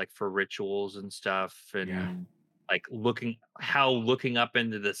events like for rituals and stuff, Yeah. and like looking up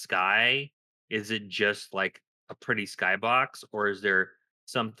into the sky, is it just like a pretty skybox, or is there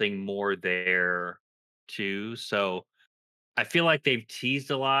something more there too? So I feel like they've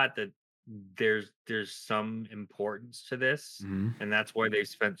teased a lot that there's some importance to this, Mhm. and that's why they've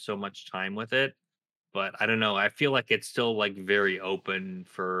spent so much time with it. But I don't know, I feel like it's still like very open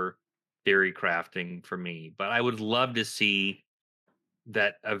for theory crafting for me, but I would love to see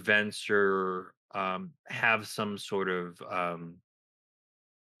that events or have some sort of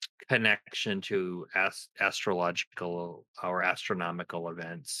connection to astrological or astronomical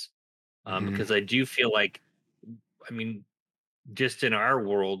events, Mhm. because I do feel like, I mean, just in our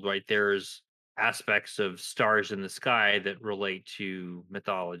world, right, there's aspects of stars in the sky that relate to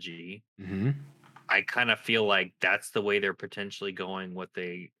mythology. Mhm. I kind of feel like that's the way they're potentially going with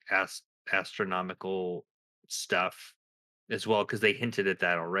the astronomical stuff as well, because they hinted at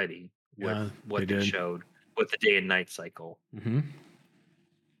that already with Yeah, they what they did. showed with the day and night cycle. Mhm.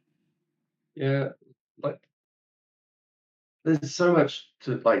 Yeah, like there's so much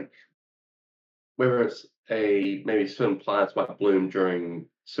to like whether it's a maybe certain plants might bloom during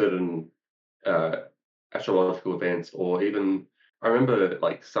certain uh, astrological events, or even I remember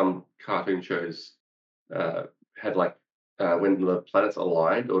like some cartoon shows uh, had like when the planets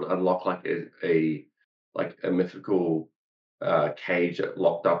aligned, it would unlock like a mythical cage that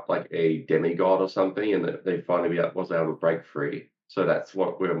locked up like a demigod or something, and that they finally was able to break free. So that's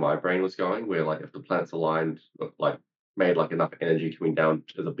where my brain was going, where like if the planets aligned, like made like enough energy coming down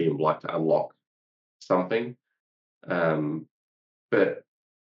to the beam of light to unlock something. Um, but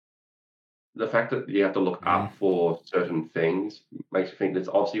the fact that you have to look Mhm. up for certain things makes me think there's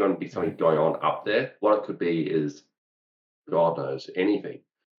obviously going to be something going on up there. What it could be is God knows anything.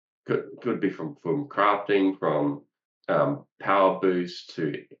 Could be from crafting, from power boost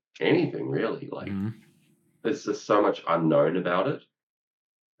to anything really. Like Mhm. there's just so much unknown about it.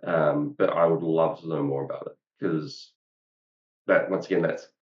 But I would love to know more about it because that once again that's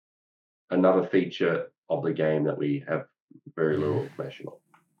another feature of the game that we have very Mhm. little information on.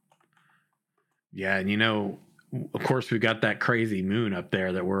 Yeah, and you know, of course, we got that crazy moon up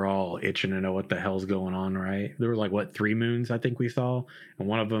there that we're all itching to know what the hell's going on, right? There were like what 3 moons I think we saw, and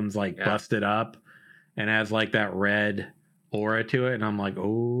one of them's like Yeah. busted up and has like that red aura to it, and I'm like,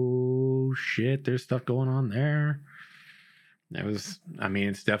 oh shit, there's stuff going on there. It was, I mean,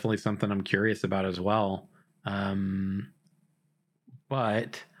 it's definitely something I'm curious about as well.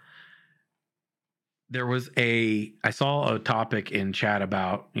 But I saw a topic in chat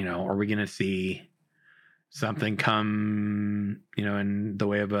about, you know, are we going to see something come, you know, in the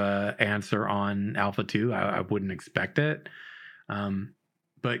way of a answer on Alpha 2? I wouldn't expect it.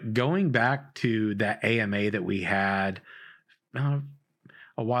 But going back to that AMA that we had uh,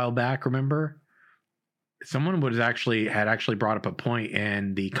 a while back, remember? Someone had actually brought up a point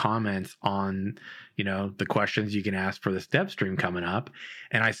in the comments on, you know, the questions you can ask for this dev stream coming up,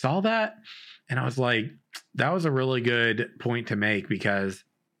 and I saw that and I was like, that was a really good point to make, because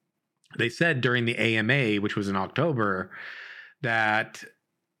they said during the AMA, which was in October, that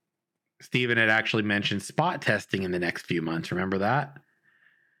Steven had actually mentioned spot testing in the next few months. Remember that?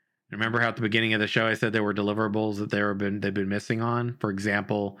 Remember how at the beginning of the show I said there were deliverables that they've been missing on? For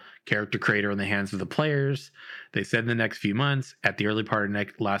example, character creator in the hands of the players. They said in the next few months. At the early part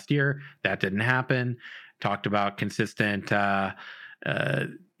of last year, that didn't happen. Talked about consistent, uh,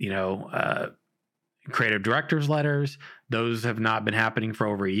 you know, creative directors letters. Those have not been happening for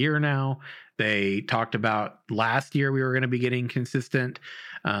over a year now. They talked about last year we were going to be getting consistent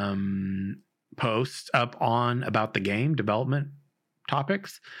posts up on about the game development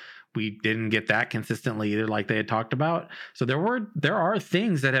topics. We didn't get that consistently either, like they had talked about. So there are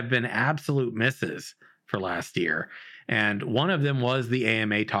things that have been absolute misses for last year. And one of them was the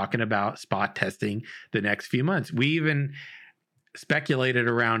AMA talking about spot testing the next few months. We even speculated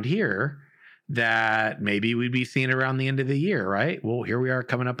around here that maybe we'd be seeing around the end of the year, right? Well, here we are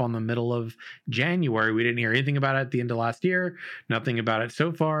coming up on the middle of January. We didn't hear anything about it at the end of last year, nothing about it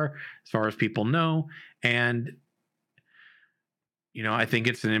so far as people know. And I think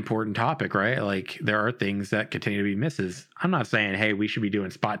it's an important topic, right? Like there are things that continue to be misses. I'm not saying, hey, we should be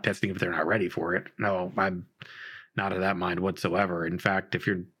doing spot testing if they're not ready for it. No, I'm not of that mind whatsoever. In fact, if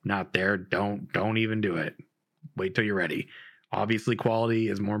you're not there, don't even do it. Wait till you're ready. Obviously, quality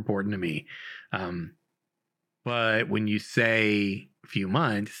is more important to me. But when you say a few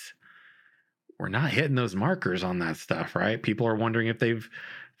months, we're not hitting those markers on that stuff, right? People are wondering if they've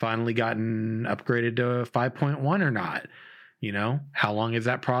finally gotten upgraded to 5.1 or not. How long is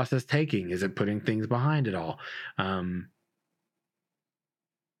that process taking? Is it putting things behind it all?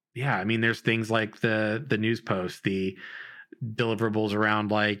 Yeah, I mean, there's things like the news posts, the deliverables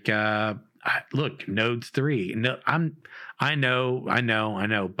around like look, Nodes 3. No, I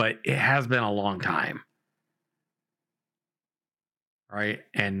know, but it has been a long time. Right.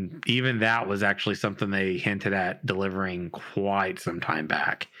 And even that was actually something they hinted at delivering quite some time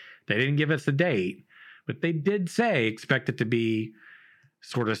back. They didn't give us a date, but they did say expect it to be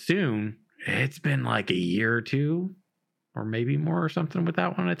sort of soon. It's been like a year or two, or maybe more or something with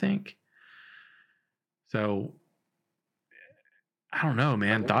that one, I think. So I don't know,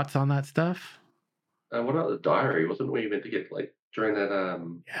 man. Thoughts on that stuff? What about the diary? Wasn't we meant to get like during that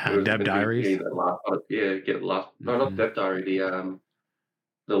it Yeah, was Dev meant to be Diaries. getting that last part, yeah, get last no, not Mhm. Dev Diary,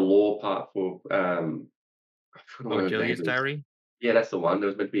 the law part for I forgot what her Cordelia's name is. Diary. Yeah, that's the one. There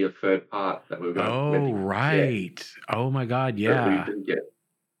was meant to be a third part that we were going meant Oh, to get, right. Oh my God. but we Yeah. didn't get.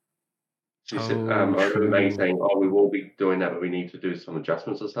 She said, Oh, I remember Maggie true. saying, "Oh, we will be doing that, but we need to do some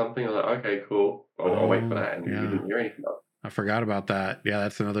adjustments or something." I was like, "Okay, cool. I'll wait for Oh, that." And we yeah. didn't hear anything else. I forgot about that. Yeah,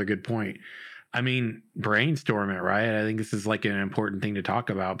 that's another good point. I mean, brainstorm it, right? I think this is like an important thing to talk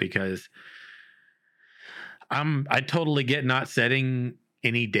about because I totally get not setting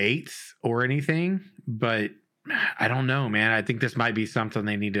any dates or anything, but I don't know, man. I think this might be something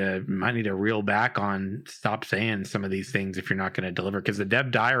they might need to reel back on. Stop saying some of these things if you're not going to deliver. Because the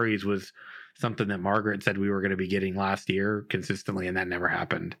Dev Diaries was something that Margaret said we were going to be getting last year consistently, and that never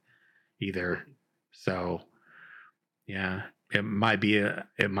happened either. So yeah, it might be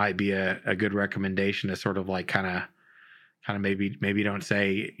a good recommendation to sort of like kind of maybe don't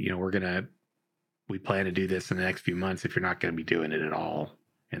say we plan to do this in the next few months if you're not going to be doing it at all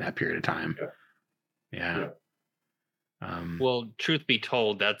in that period of time. Yeah, Yeah. yeah, Well, truth be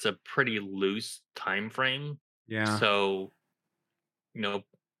told, that's a pretty loose time frame. Yeah. So, you know,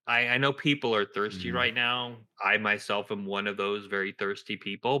 I know people are thirsty Mhm. right now. I myself am one of those very thirsty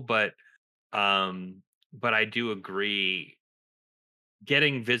people, um but I do agree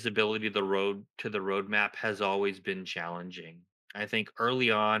getting visibility to the roadmap has always been challenging. I think early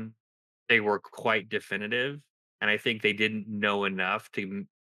on they were quite definitive, and I think they didn't know enough to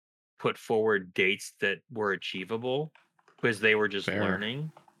put forward dates that were achievable because they were just Fair.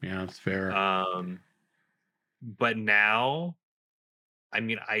 learning. Yeah, it's fair. Um, but now, I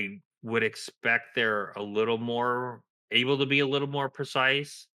mean, I would expect they're a little more able to be a little more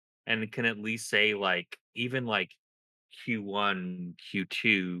precise and can at least say like even like Q1,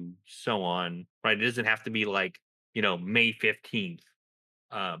 Q2, so on, right? It doesn't have to be like, May 15th.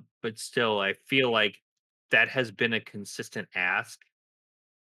 But still, I feel like that has been a consistent ask.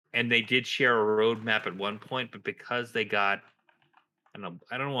 And they did share a roadmap at one point, but because they got,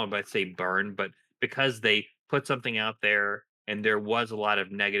 I don't want to say burned, but because they put something out there and there was a lot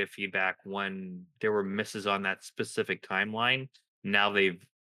of negative feedback when there were misses on that specific timeline, now they've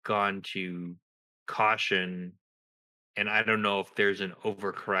gone to caution. And I don't know if there's an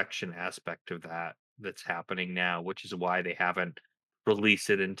overcorrection aspect of that that's happening now, which is why they haven't released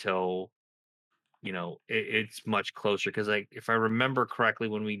it until it's much closer. Because like if I remember correctly,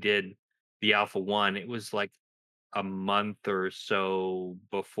 when we did the Alpha One, it was like a month or so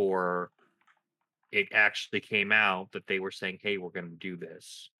before it actually came out that they were saying, "Hey, we're going to do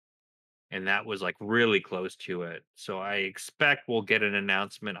this." and that was like really close to it. So I expect we'll get an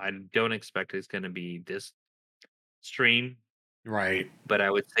announcement. I don't expect it's going to be this stream, Right. but I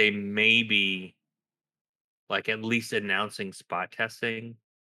would say maybe like at least announcing spot testing.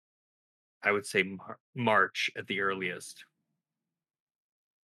 I would say March at the earliest.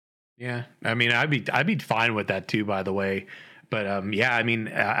 Yeah, I mean, I'd be fine with that too. By the way, but yeah, I mean,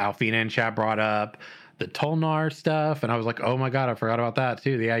 Alfina and chat brought up the Tolnar stuff, and I was like, oh my god, I forgot about that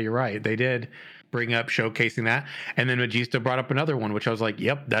too. Yeah, you're right. They did bring up showcasing that, and then Magisto brought up another one, which I was like,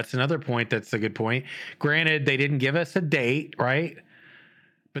 yep, that's another point. That's a good point. Granted, they didn't give us a date, right?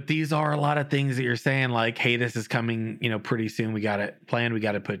 But these are a lot of things that you're saying, like, hey, this is coming, pretty soon. We got it planned. We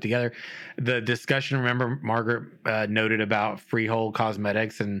got to put it together. The discussion, remember, Margaret noted about Freehold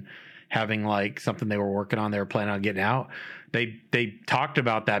Cosmetics and having like something they were working on, they were planning on getting out. They talked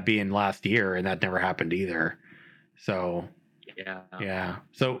about that being last year, and that never happened either. So Yeah. yeah.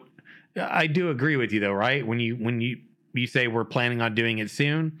 So I do agree with you though, right? When you say we're planning on doing it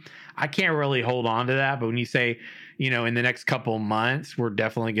soon, I can't really hold on to that. But when you say, in the next couple months, we're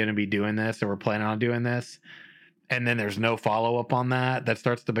definitely going to be doing this, or we're planning on doing this, and then there's no follow up on that, that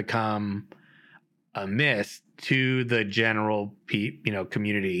starts to become a miss to the general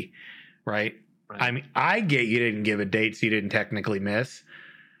community, right? Right. I mean, I get you didn't give a date, so you didn't technically miss.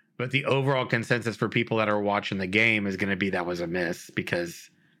 But the overall consensus for people that are watching the game is going to be that was a miss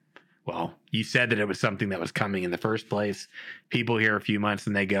because, well, you said that it was something that was coming in the first place. People hear a few months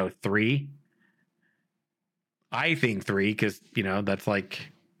and they go 3. I think 3 because, that's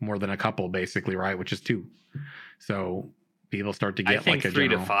like more than a couple basically, right? Which is 2. So people start to I get think like a 3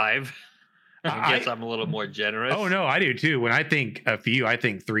 general. to 5. I guess I I'm a little more generous. Oh no, I do too. When I think a few, I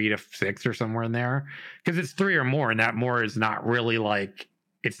think 3 to 6 or somewhere in there because it's 3 or more, and that more is not really like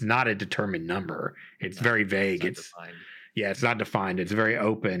it's not a determined number. It's No, very vague. not It's defined. yeah, it's not defined. It's very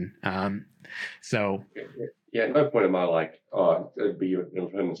open. So Yeah, no point in my like, oh, it'd be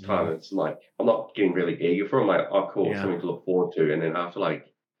in this time. It's like I'm not getting really eager for. I'm like, oh, cool, yeah, something to look forward to. And then after like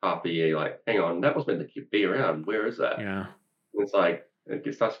half a year, like, hang on, that was meant to be around. Where is that? yeah. And it's like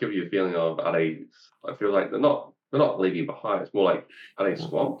it starts to give you a feeling of are they? I feel like they're not leaving behind. It's more like are they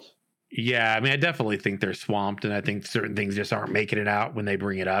swamped? Yeah, I mean, I definitely think they're swamped, and I think certain things just aren't making it out when they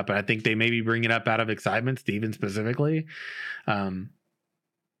bring it up. And I think they maybe bring it up out of excitement, Steven specifically. Um,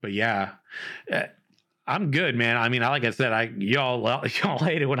 but yeah, uh, I'm good, man. I mean, like I said, y'all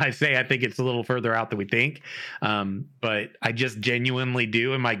hate it when I say I think it's a little further out than we think, but I just genuinely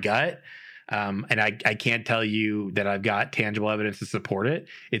do in my gut. And I can't tell you that I've got tangible evidence to support it.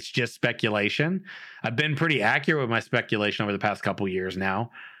 It's just speculation. I've been pretty accurate with my speculation over the past couple years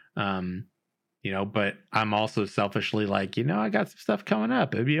now. Um, but I'm also selfishly like, I got some stuff coming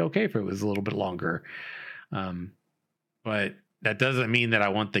up. It'd be okay if it was a little bit longer. Um, but that doesn't mean that I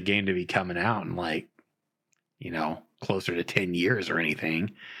want the game to be coming out in like, closer to 10 years or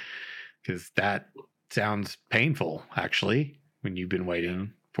anything, because that sounds painful actually when you've been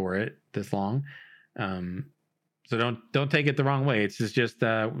waiting for it this long. So don't take it the wrong way. It's just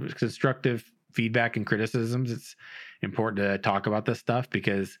constructive feedback and criticisms. It's important to talk about this stuff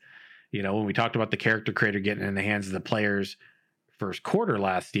because, when we talked about the character creator getting in the hands of the players first quarter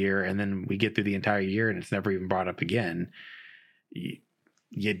last year, and then we get through the entire year and it's never even brought up again.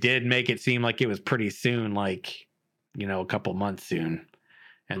 You did make it seem like it was pretty soon, like, a couple months soon,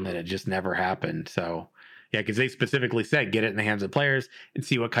 and then it just never happened. So, yeah, because they specifically said get it in the hands of players and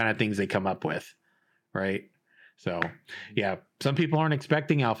see what kind of things they come up with, right? So, yeah, some people aren't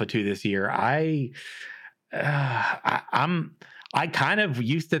expecting Alpha 2 this year. I kind of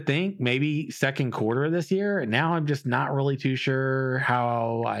used to think maybe second quarter of this year, and now I'm just not really too sure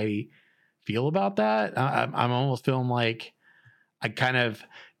how I feel about that. I'm almost feeling like I kind of,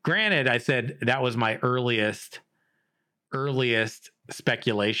 granted, I said that was my earliest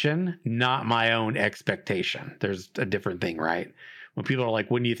speculation, not my own expectation. There's a different thing, right? When people are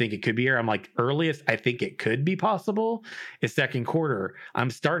like, when do you think it could be here? I'm like, earliest I think it could be possible is second quarter. I'm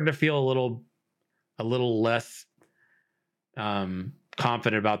starting to feel a little less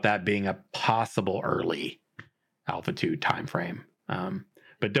confident about that being a possible early Alpha 2 timeframe.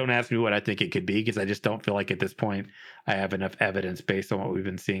 But don't ask me what I think it could be because I just don't feel like at this point I have enough evidence based on what we've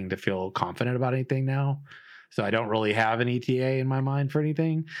been seeing to feel confident about anything now. So I don't really have an ETA in my mind for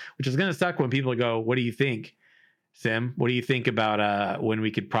anything, which is going to suck when people go, what do you think, Sim? What do you think about when we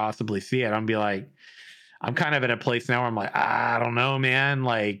could possibly see it? I'm be like, I'm kind of in a place now where I'm like, I don't know, man.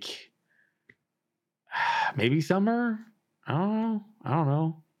 Like maybe summer. I don't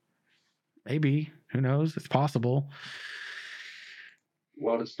know. Maybe. Who knows? It's possible.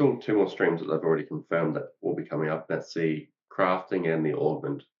 Well, there's still 2 more streams that they've already confirmed that will be coming up. That's the crafting and the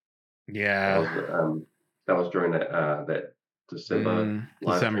augment. That Yeah. was during that December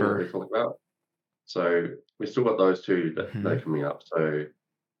live stream that we December. talked about. So we still got those two that are Hmm. coming up. So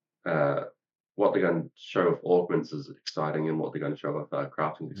uh, what they're going to show with augments is exciting, and what they're going to show with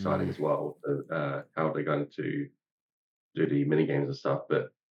crafting is exciting Mm. as well. How they're going to do the mini games and stuff,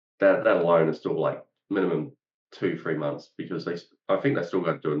 but that alone is still like minimum 2-3 months because I think they're still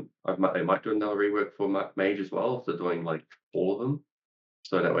going to do. They might do another rework for Mage as well if they're doing like all of them.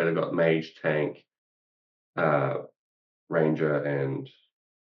 So that way they've got Mage, Tank, uh, Ranger, and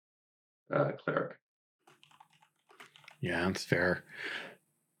Cleric. Yeah, that's fair.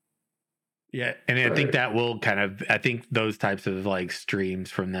 Yeah, and I So think that will I think those types of like streams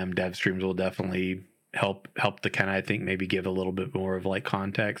from them, dev streams, will definitely help to kind of, I think, maybe give a little bit more of like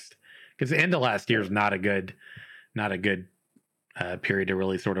context, because the end of last year yeah, is not a good period to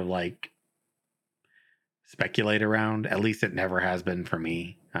really sort of like speculate around. At least it never has been for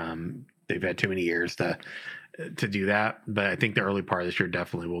me. They've had too many years to do that, but I think the early part of this year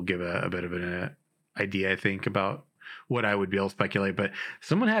definitely will give a bit of an idea, I think, about what I would be able to speculate. But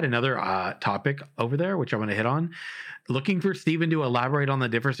someone had another topic over there, which I want to hit on. Looking for Steven to elaborate on the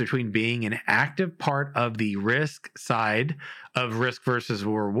difference between being an active part of the risk side of risk versus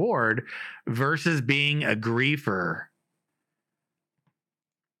reward versus being a griefer.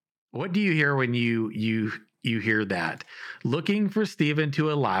 What do you hear when you hear that? Looking for Steven to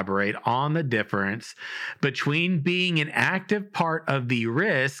elaborate on the difference between being an active part of the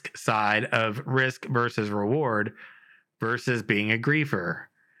risk side of risk versus reward versus being a griefer.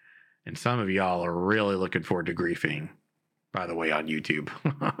 And some of y'all are really looking forward to griefing, by the way, on YouTube.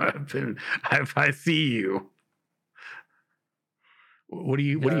 I see you. What do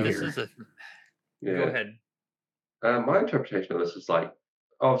you This hear? is a Go yeah. ahead. My interpretation of this is like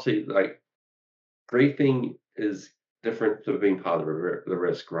obviously like griefing is different to being part of the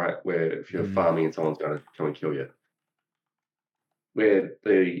risk, right? Where if you're Mm, farming and someone's going to come and kill you, where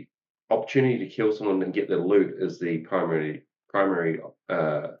the opportunity to kill someone and get their loot is the primary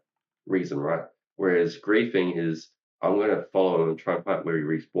uh, reason, right? Whereas griefing is I'm going to follow him and try and find where he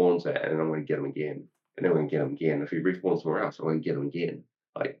respawns at, and I'm going to get him again, and then I'm going to get him again. If he respawns somewhere else, I'm going to get him again.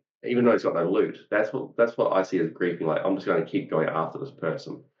 Like even though he's got no loot, that's what I see as griefing. Like I'm just going to keep going after this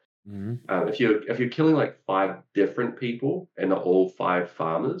person. mm. If you're killing like 5 different people and they're all 5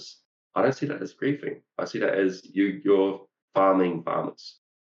 farmers, I don't see that as griefing. I see that as you're farming farmers.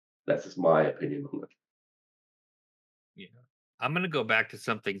 That's just my opinion on it. Yeah. I'm going to go back to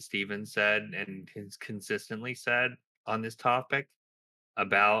something Steven said and has consistently said on this topic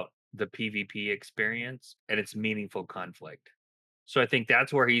about the PvP experience and its meaningful conflict. So I think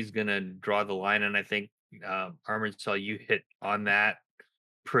that's where he's going to draw the line. And I think, Armin, saw you hit on that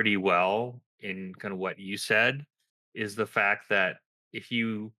pretty well in kind of what you said, is the fact that if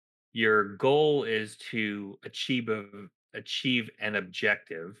your goal is to achieve an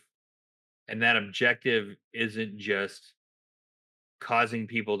objective, and that objective isn't just causing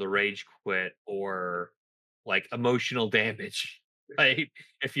people to rage quit or like emotional damage, right?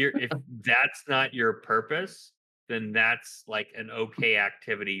 If that's not your purpose, then that's like an okay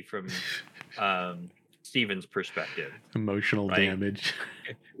activity from um Steven's perspective, Emotional right? damage.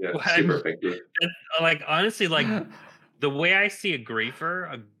 Yeah, Well, super effective. like honestly, like the way I see a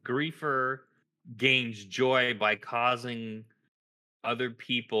griefer gains joy by causing other Yeah.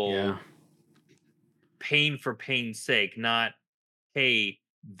 people pain for pain's sake, not, hey,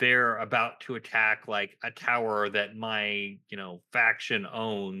 they're about to attack like a tower that my, faction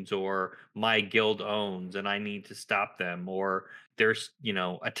owns or my guild owns and I need to stop them, or there's,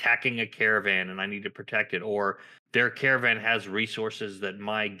 attacking a caravan and I need to protect it, or their caravan has resources that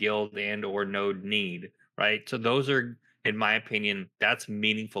my guild and or node need, right? So those are, in my opinion, that's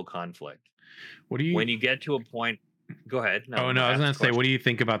meaningful conflict. What do you When you get to a point, go ahead. No, Oh no, no, I was ask gonna the say, what question. do you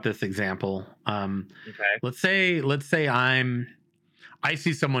think about this example? Okay. Let's say I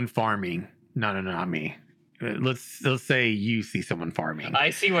see someone farming. No, not me. Let's say you see someone farming. I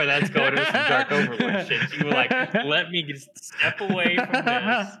see where that's going with some Dark Overlord shit. You were like, let me just step away from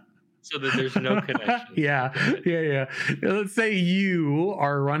this so that there's no connection. Yeah, Go ahead. yeah. Let's say you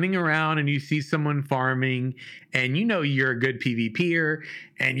are running around and you see someone farming, and you know you're a good PvPer,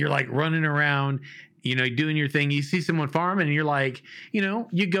 and you're like running around, doing your thing. You see someone farming, and you're like,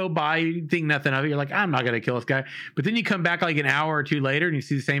 you go by, you think nothing of it. You're like, I'm not gonna kill this guy. But then you come back like an hour or two later, and you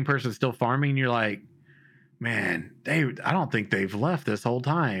see the same person still farming, and you're like, man, I don't think they've left this whole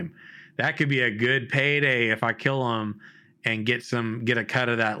time. That could be a good payday if I kill them and get a cut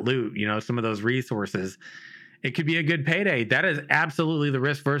of that loot, some of those resources. It could be a good payday. That is absolutely the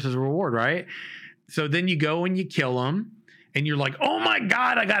risk versus reward, right? So then you go and you kill them, and you're like, oh my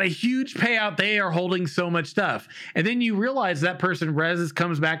God, I got a huge payout. They are holding so much stuff. And then you realize that person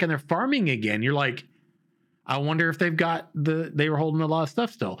comes back and they're farming again. You're like, I wonder if they were holding a lot of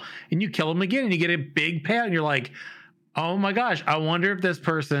stuff still. And you kill them again and you get a big payout. And you're like, oh my gosh, I wonder if this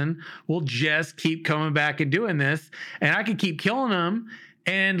person will just keep coming back and doing this. And I could keep killing them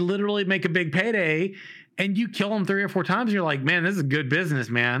and literally make a big payday. And you kill them 3 or 4 times. And you're like, man, this is good business,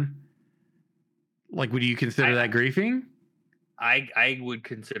 man. Like, would you consider that griefing? I would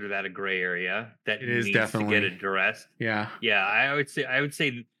consider that a gray area that It is needs definitely to get addressed. Yeah. Yeah, I would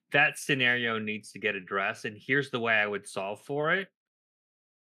say that scenario needs to get addressed. And here's the way I would solve for it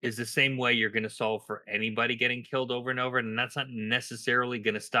is the same way you're going to solve for anybody getting killed over and over. And that's not necessarily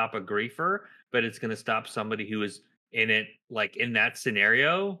going to stop a griefer, but it's going to stop somebody who is in it, like in that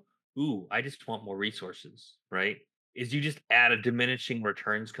scenario. Ooh, I just want more resources, right? Is you just add a diminishing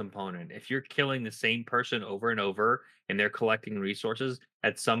returns component. If you're killing the same person over and over and they're collecting resources,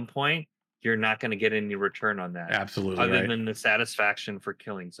 at some point, you're not going to get any return on that. Absolutely. Other than the satisfaction for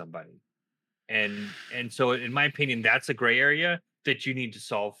killing somebody. And so in my opinion, that's a gray area that you need to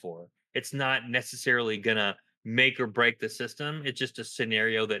solve for. It's not necessarily gonna make or break the system. It's just a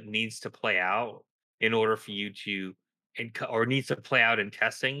scenario that needs to play out in order for you to or needs to play out in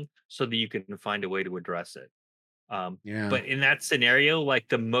testing so that you can find a way to address it. Yeah. But in that scenario, like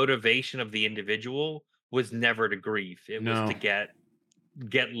the motivation of the individual was never to grief. It was to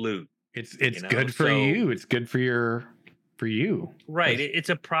get loot. It's good for you. It's good for you. Right. It's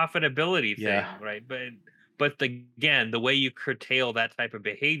a profitability thing, Yeah. right? But again, the way you curtail that type of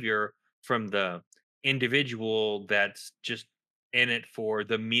behavior from the individual that's just in it for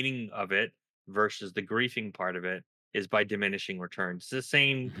the meaning of it versus the griefing part of it is by diminishing returns. It's the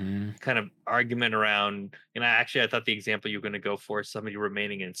same kind of argument around, and I thought the example you were going to go for is somebody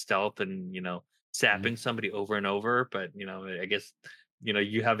remaining in stealth and, sapping somebody over and over. But, I guess,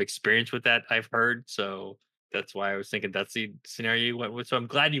 you have experience with that, I've heard. So that's why I was thinking that's the scenario you went with. So I'm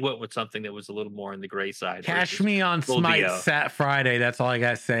glad you went with something that was a little more on the gray side. Cash me on Smite Sat Friday. That's all I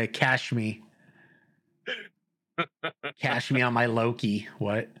gotta say. Cash me. Cash me on my Loki.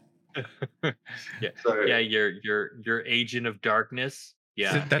 What? Yeah. So, yeah, your agent of darkness.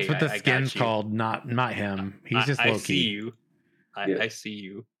 Yeah. That's what the skin's called, not him. He's just Loki. I see you. I see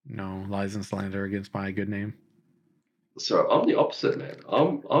you. No lies and slander against my good name. So I'm the opposite, man.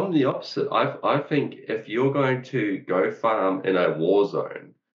 I'm the opposite. I think if you're going to go farm in a war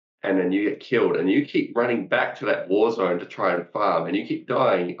zone and then you get killed and you keep running back to that war zone to try and farm and you keep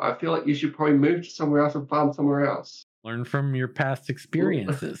dying, I feel like you should probably move to somewhere else and farm somewhere else. Learn from your past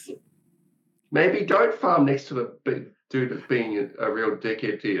experiences. Maybe don't farm next to the big dude that's being a real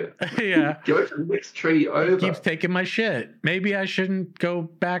dickhead to you. Yeah. Go to the next tree over. He keeps taking my shit. Maybe I shouldn't go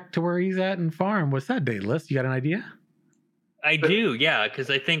back to where he's at and farm. What's that, Daedalus? You got an idea? I do, yeah,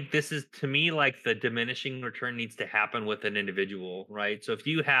 because I think this is, to me, like the diminishing return needs to happen with an individual, right? So if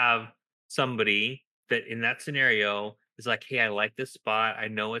you have somebody that in that scenario is like, hey, I like this spot. I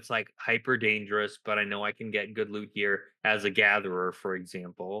know it's like hyper dangerous, but I know I can get good loot here as a gatherer, for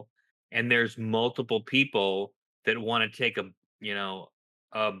example. And there's multiple people that want to take a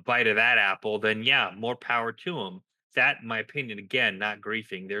bite of that apple, then yeah, more power to them. That, in my opinion, again, not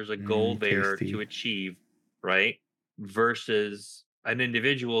griefing. There's a goal there to achieve, right? Versus an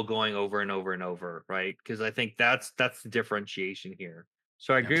individual going over and over and over, right? Because I think that's the differentiation here.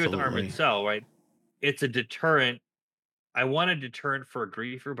 So I agree with Armored Cell, right? It's a deterrent. I want a deterrent for a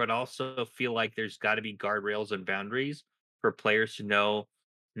griefer, but also feel like there's got to be guardrails and boundaries for players to know,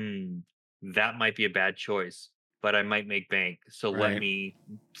 that might be a bad choice, but I might make bank. So let me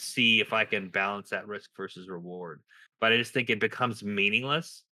see if I can balance that risk versus reward. But I just think it becomes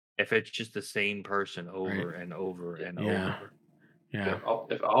meaningless if it's just the same person over and over and over. Yeah.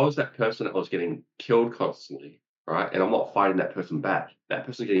 If I was that person that was getting killed constantly, right, and I'm not fighting that person back, that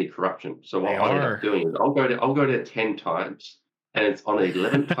person's going to get corruption. So what I end up doing is I'll go there 10 times, and it's on the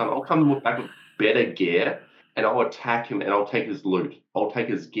 11th time I'll come back with better gear, and I'll attack him, and I'll take his loot. I'll take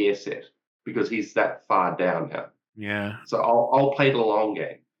his gear set because he's that far down now. Yeah. So I'll play the long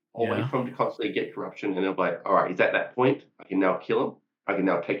game. I'll wait for him to constantly get corruption, and I'll be like, all right, he's at that point. I can now kill him. I can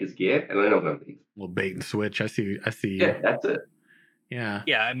now take his gear, and then I'm going to leave. A little bait and switch. I see. Yeah, that's it. Yeah.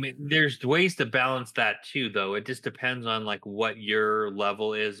 Yeah, I mean, there's ways to balance that too, though. It just depends on like what your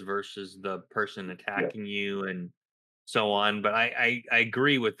level is versus the person attacking you and so on. But I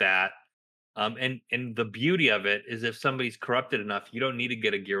agree with that. And the beauty of it is if somebody's corrupted enough, you don't need to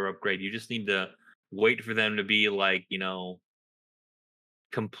get a gear upgrade. You just need to wait for them to be like,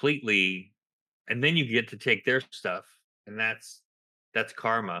 completely, and then you get to take their stuff, and that's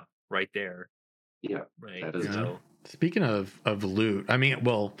karma right there. Yeah. Right. That is Speaking of loot, I mean,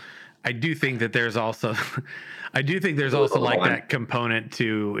 well, I do think that there's also, I do think there's also like that component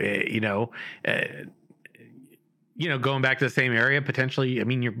to, uh, going back to the same area potentially. I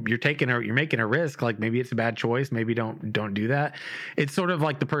mean, you're making a risk. Like maybe it's a bad choice. Maybe don't do that. It's sort of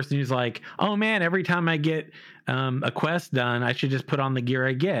like the person who's like, oh man, every time I get a quest done, I should just put on the gear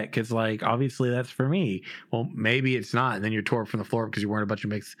I get because like obviously that's for me. Well, maybe it's not, and then you're tore from the floor because you're wearing a bunch of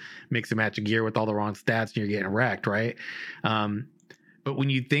mix and match of gear with all the wrong stats, and you're getting wrecked, right? But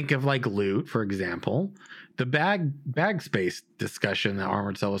when you think of like loot, for example, the bag space discussion that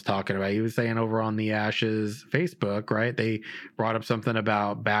Armored Cell was talking about, he was saying over on the Ashes Facebook, right? They brought up something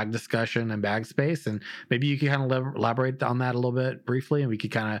about bag discussion and bag space, and maybe you could kind of elaborate on that a little bit briefly, and we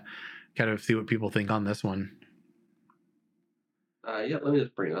could kind of see what people think on this one. Yeah, let me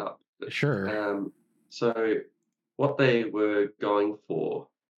just bring it up. Sure. So what they were going for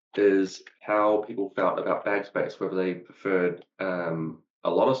is how people felt about bag space, whether they preferred a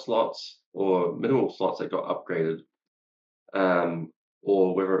lot of slots or minimal slots that got upgraded,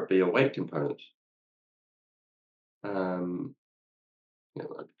 or whether it be a weight component. I've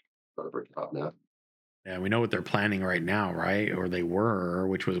got to bring it up now. Yeah, we know what they're planning right now, right? Or they were,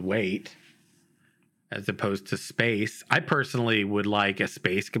 which was weight as opposed to space. I personally would like a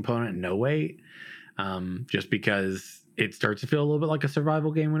space component, no weight, just because it starts to feel a little bit like a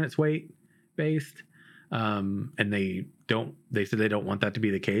survival game when it's weight based. And they said they don't want that to be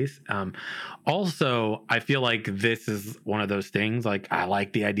the case. Also, I feel like this is one of those things, like I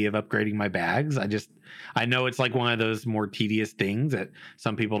like the idea of upgrading my bags. I know it's like one of those more tedious things that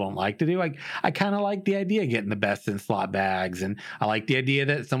some people don't like to do. Like I kind of like the idea of getting the best in slot bags, and I like the idea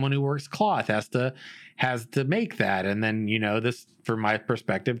that someone who works cloth has to make that. And then, this from my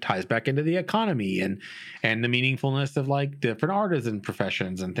perspective ties back into the economy and the meaningfulness of like different artisan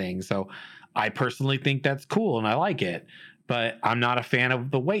professions and things. So I personally think that's cool and I like it, but I'm not a fan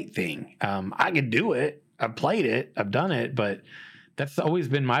of the weight thing. I can do it. I've played it. I've done it, but that's always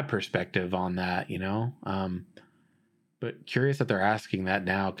been my perspective on that, but curious that they're asking that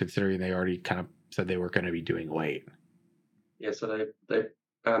now, considering they already kind of said they were going to be doing weight. Yeah, so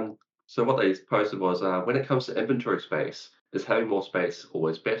so what they posted was when it comes to inventory space, is having more space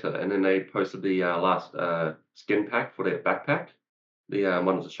always better? And then they posted the last skin pack for their backpack, the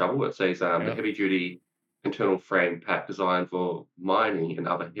one with the shovel. It says the heavy duty internal frame pack designed for mining and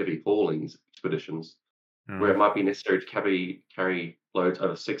other heavy hauling expeditions, where it might be necessary to carry loads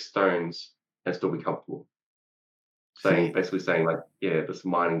over 6 stones and still be comfortable. Basically saying like, yeah, this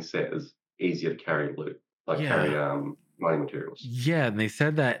mining set is easier to carry loot, carry mining materials. Yeah, and they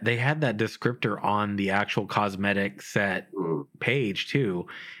said that they had that descriptor on the actual cosmetic set page too.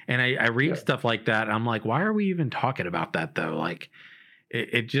 And I read stuff like that. And I'm like, why are we even talking about that though? Like,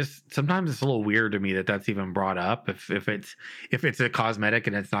 it just sometimes it's a little weird to me that that's even brought up. If it's a cosmetic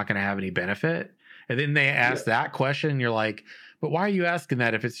and it's not going to have any benefit, and then they ask that question, and you're like, but why are you asking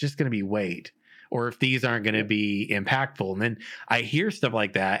that if it's just going to be weight? Or if these aren't going to be impactful? And then I hear stuff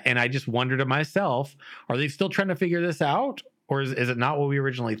like that, and I just wonder to myself, are they still trying to figure this out? Or is it not what we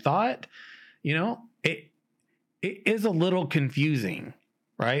originally thought? It is a little confusing,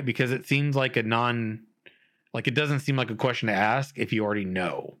 right? Because it seems like it doesn't seem like a question to ask if you already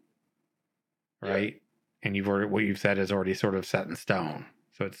know, right? And what you've said is already sort of set in stone.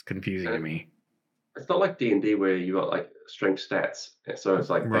 So it's confusing to me. It's not like D&D where you got like strength stats, so it's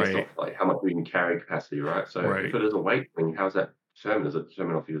like based off like how much you can carry capacity, right? So if it is a weight thing, how's that determined? Is it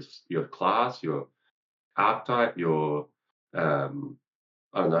determined off your class, your archetype, your I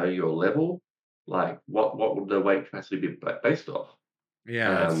don't know, your level? Like what would the weight capacity be based off?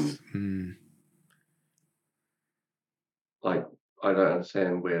 Yeah. Like I don't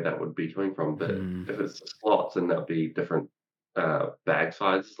understand where that would be coming from, but if it's slots, then that'd be different bag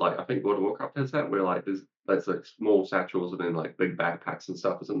sizes. Like I think World of Warcraft has that, where like there's like small satchels and then like big backpacks and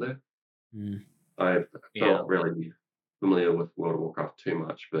stuff, isn't there? I'm not really familiar with World of Warcraft too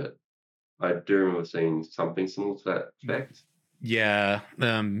much, but I do remember seeing something similar to that effect. Yeah.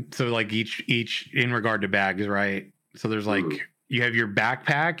 So like each in regard to bags, right? So there's like you have your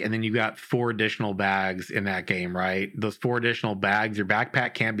backpack, and then you got 4 additional bags in that game, right? Those 4 additional bags, your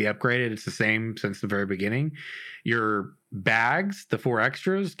backpack can't be upgraded. It's the same since the very beginning. Your bags, the 4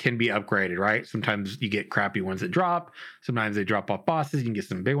 extras, can be upgraded, right? Sometimes you get crappy ones that drop. Sometimes they drop off bosses. You can get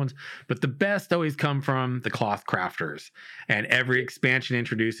some big ones. But the best always come from the cloth crafters. And every expansion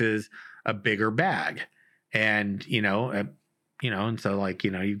introduces a bigger bag. And, and so like,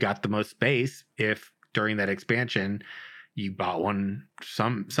 you've got the most space if during that expansion you bought one,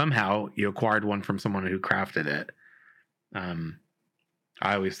 somehow you acquired one from someone who crafted it.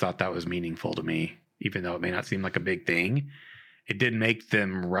 I always thought that was meaningful to me, even though it may not seem like a big thing. It did make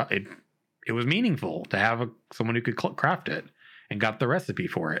them it was meaningful to have someone who could craft it and got the recipe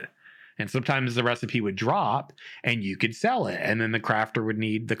for it. And sometimes the recipe would drop and you could sell it, and then the crafter would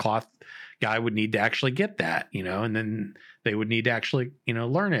need, the cloth guy would need to actually get that, and then they would need to actually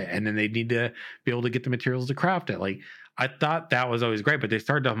learn it, and then they'd need to be able to get the materials to craft it. Like, I thought that was always great, but they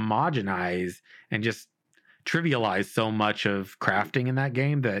started to homogenize and just trivialize so much of crafting in that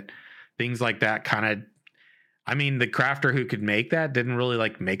game that things like that kind of, I mean, the crafter who could make that didn't really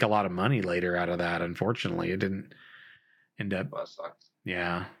like make a lot of money later out of that. Unfortunately, it didn't end up. That sucks.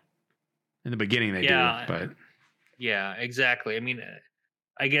 Yeah, in the beginning they Yeah, do, but yeah, exactly. I mean,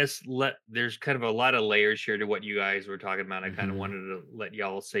 I guess there's kind of a lot of layers here to what you guys were talking about. I kind of Mhm. wanted to let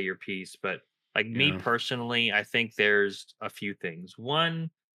y'all say your piece, but like me Yeah, personally, I think there's a few things.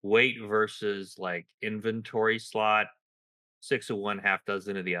 One, weight versus like inventory slot, six of one, half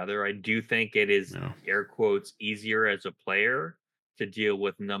dozen of the other. I do think it is yeah, air quotes easier as a player to deal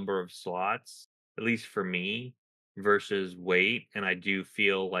with number of slots, at least for me, versus weight. And I do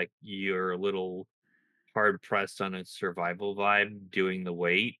feel like you're a little hard pressed on a survival vibe doing the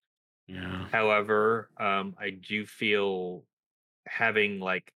weight. yeah, However, I do feel having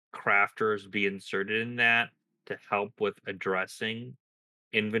like crafters be inserted in that to help with addressing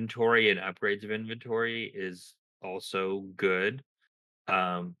inventory and upgrades of inventory is also good.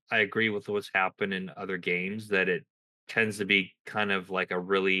 I agree with what's happened in other games that it tends to be kind of like a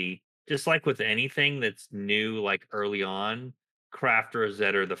really, just like with anything that's new, like early on, crafters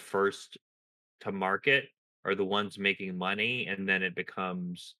that are the first to market are the ones making money, and then it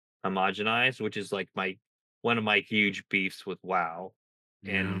becomes homogenized, which is like my one of my huge beefs with WoW,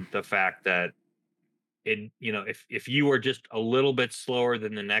 yeah, and the fact that if you were just a little bit slower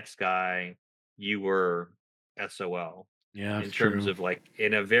than the next guy, you were SOL yeah. in That's terms true. of like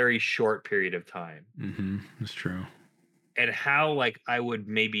in a very short period of time. That's true. And how like I would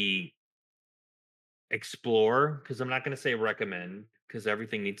maybe explore, because I'm not going to say recommend because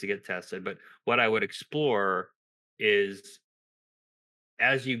everything needs to get tested, but what I would explore is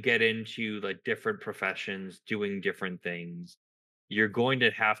as you get into like different professions doing different things, you're going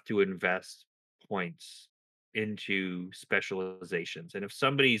to have to invest points into specializations. And if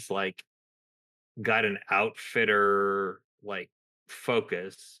somebody's like got an outfitter like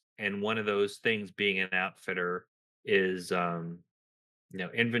focus, and one of those things being an outfitter is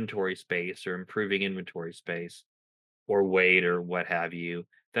inventory space or improving inventory space or weight or what have you,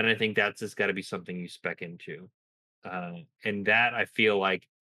 then I think that's just got to be something you spec into. And that I feel like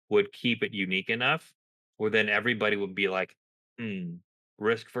would keep it unique enough where then everybody would be like, hmm,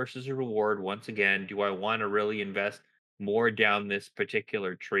 risk versus a reward. Once again, do I want to really invest more down this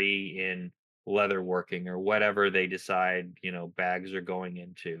particular tree in leather working or whatever they decide, bags are going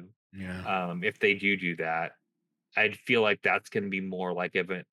into? Yeah, If they do that, I'd feel like that's going to be more like of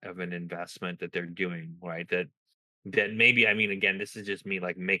an investment that they're doing, right? That maybe, I mean, again, this is just me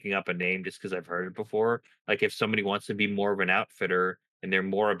like making up a name just because I've heard it before. Like if somebody wants to be more of an outfitter and they're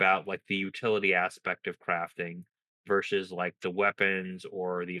more about like the utility aspect of crafting versus like the weapons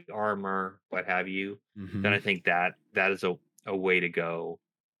or the armor, what have you, then hmm I think that is a way to go.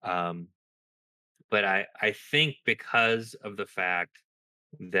 Um, but I think because of the fact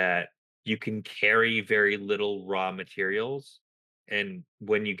that you can carry very little raw materials, and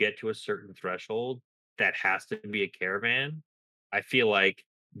when you get to a certain threshold, that has to be a caravan. I feel like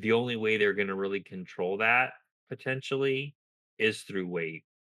the only way they're going to really control that potentially is through weight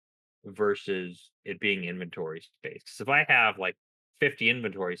versus it being inventory space. 'Cause if I have like 50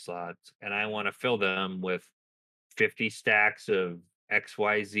 inventory slots and I want to fill them with 50 stacks of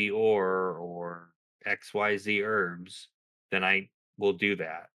XYZ ore or XYZ herbs, then I will do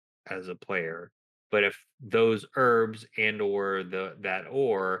that as a player. But if those herbs and or that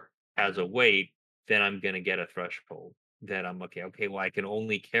ore has a weight, then I'm gonna get a threshold that I'm okay, well, I can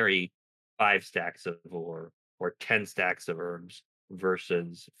only carry 5 stacks of ore or 10 stacks of herbs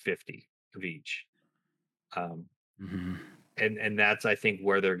versus 50 of each. Um, hmm and that's I think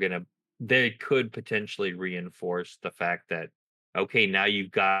where they could potentially reinforce the fact that okay, now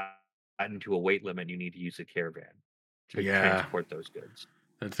you've gotten to a weight limit, you need to use a caravan to Yeah, transport those goods.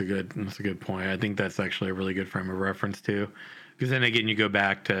 that's a good point. I think that's actually a really good frame of reference too, because then again, you go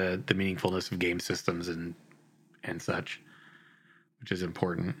back to the meaningfulness of game systems and such, which is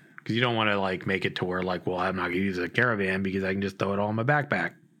important because you don't want to like make it to where like, well, I'm not gonna use a caravan because I can just throw it all in my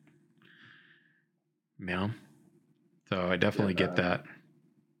backpack. You know, so I Yeah. definitely get that.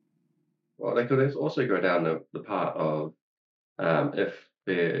 Well, they could also go down the part of if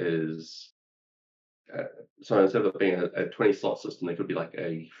there is uh, so instead of being a 20 slot system, there could be like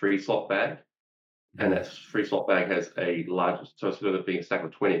a free slot bag and Mhm. that free slot bag has a large. So instead of being a stack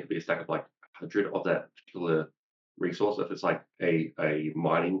of 20, it could be a stack of like 100 of that particular resource. If it's like a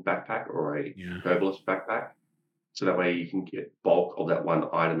mining backpack or a Yeah. herbalist backpack, so that way you can get bulk of that one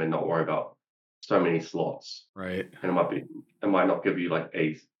item and not worry about so many slots. Right. And it might not give you like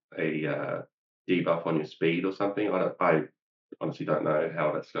a debuff on your speed or something. I honestly don't know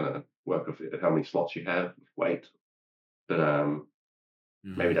how that's going to work with how many slots you have, weight, but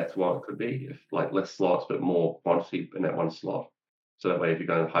maybe Mhm. that's what it could be. If like less slots but more quantity in that one slot. So that way, if you're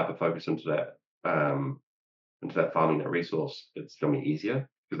going to hyper focus into that farming that resource, it's going to be easier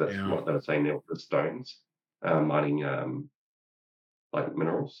because that's Yeah. what they were saying there with the stones, mining like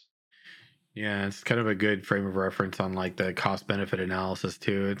minerals. Yeah, it's kind of a good frame of reference on like the cost benefit analysis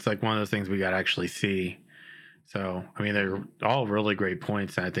too. It's like one of those things we got to actually see. So, I mean, they're all really great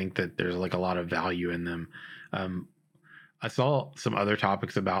points, and I think that there's like a lot of value in them. Um, I saw some other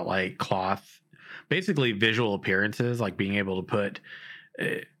topics about like cloth, basically visual appearances, like being able to put.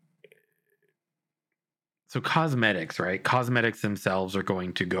 Uh, so cosmetics, right? Cosmetics themselves are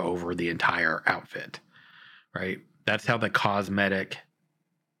going to go over the entire outfit, right? That's how the cosmetic,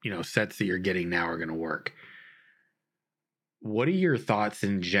 sets that you're getting now are going to work. What are your thoughts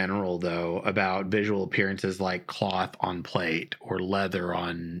in general, though, about visual appearances like cloth on plate or leather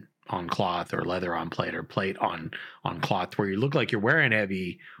on cloth or leather on plate or plate on cloth, where you look like you're wearing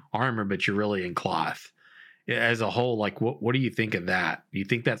heavy armor, but you're really in cloth? As a whole, like what do you think of that? Do you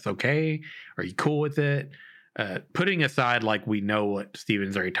think that's okay? Are you cool with it? Putting aside, like we know what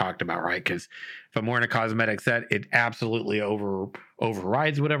Steven's already talked about, right? Because if I'm wearing a cosmetic set, it absolutely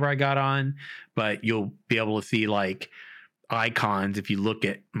overrides whatever I got on. But you'll be able to see like icons if you look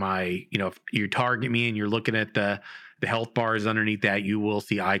at my, if you target me and you're looking at the health bars underneath that, you will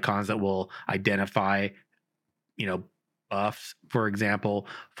see icons that will identify, you know buffs, for example,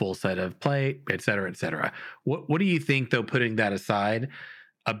 full set of plate, et cetera, et cetera. What do you think, though, putting that aside,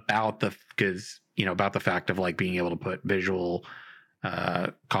 about about the fact of like being able to put visual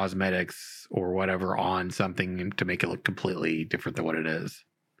cosmetics or whatever on something to make it look completely different than what it is?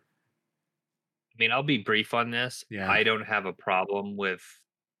 I mean, I'll be brief on this. Yeah. I don't have a problem with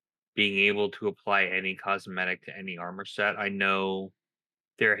being able to apply any cosmetic to any armor set. I know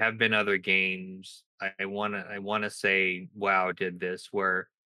there have been other games. I wanna say WoW did this where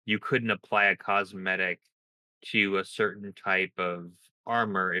you couldn't apply a cosmetic to a certain type of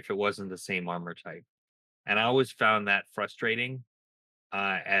armor if it wasn't the same armor type. And I always found that frustrating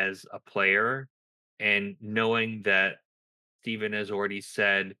as a player, and knowing that Steven has already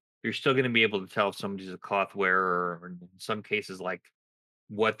said you're still going to be able to tell if somebody's a cloth wearer, or in some cases, like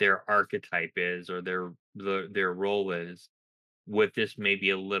what their archetype is or their role is. With this, maybe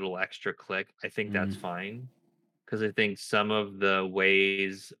a little extra click, I think that's Mm, fine. Because I think some of the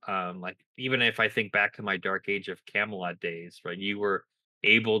ways, like even if I think back to my Dark Age of Camelot days, right, you were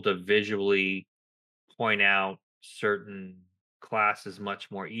able to visually point out certain classes much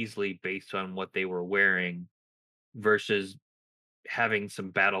more easily based on what they were wearing versus having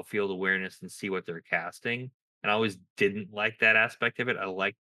some battlefield awareness and see what they're casting. And I always didn't like that aspect of it. I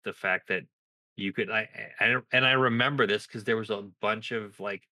liked the fact that you could and I remember this because there was a bunch of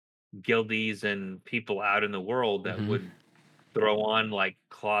like guildies and people out in the world that mhm. would throw on like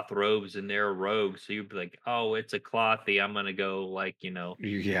cloth robes and they're rogues. So you'd be like, oh, it's a clothy. I'm gonna go like,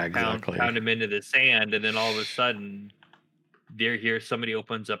 Yeah, pound exactly. him into the sand, and then all of a sudden there here somebody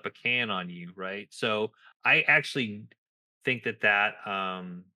opens up a can on you, right? So I actually think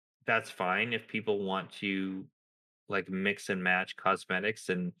that's fine if people want to like mix and match cosmetics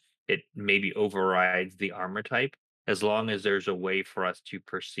and it maybe overrides the armor type, as long as there's a way for us to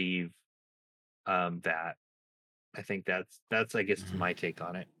perceive that. I think that's I guess Mhm. my take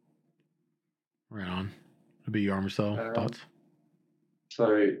on it. Right on. It'd be your Marcel Um, thoughts.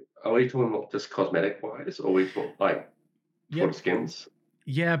 so are we talking about just cosmetic wise, or are we talking like for the Yep. skins?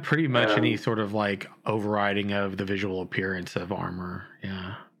 Yeah, pretty much any Um, sort of like overriding of the visual appearance of armor.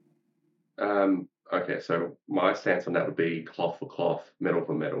 Yeah. okay, so my stance on that would be cloth for cloth, metal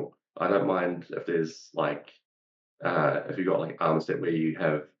for metal. I don't mind if there's like if you've got like armor set where you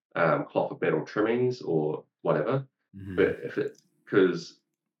have cloth with metal trimmings or whatever. Hmm. But if it's because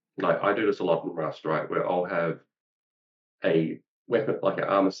like I do this a lot in Rust, right, where I'll have a weapon like an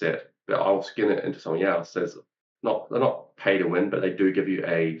armor set, but I'll skin it into something else. There's not they're not pay to win, but they do give you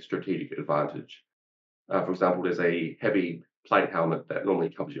a strategic advantage. For example, there's a heavy plate helmet that normally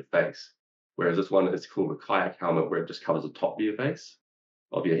covers your face, whereas this one is called a kayak helmet, where it just covers the top of your face,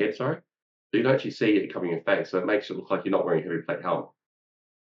 of your head, sorry. So you don't actually see it covering your face, so it makes it look like you're not wearing a heavy plate helmet.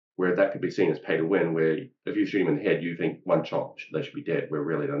 Where that could be seen as pay to win, where if you shoot them in the head, you think one shot they should be dead, where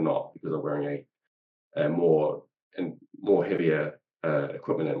really they're not because they're wearing and more heavier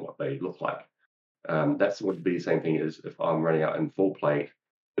equipment than what they look like. That's would be the same thing as if I'm running out in full plate,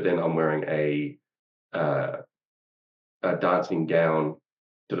 but then I'm wearing uh, a dancing gown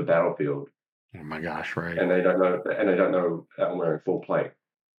to the battlefield, Oh my gosh, right. and they don't know that I'm wearing full plate.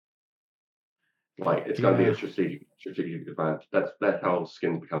 Like, it's gonna be a Yeah. strategic advantage. That's how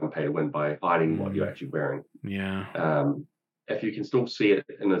skins become pay to win, by hiding what you're Mm, actually wearing. yeah. Um, if you can still see it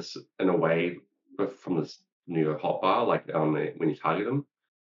in a way from this near hotbar, like on when you target them,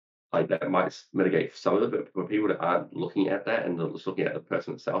 like that might mitigate some of it. But for people that aren't looking at that and they're just looking at the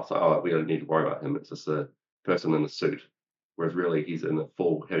person itself, so oh, we don't need to worry about him. It's just a person in a suit, whereas really he's in a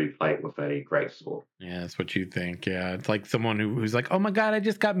full heavy plate with a great sword. Yeah, that's what you think. Yeah. It's like someone who's like, oh my God, I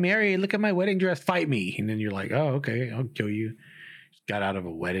just got married. Look at my wedding dress. Fight me. And then you're like, oh, okay, I'll kill you. Just got out of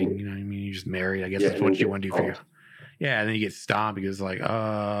a wedding. You know what I mean? You just married. I guess Yeah, that's and then what you you get want to do for you. stomped. Yeah. And then you get stomped because, like,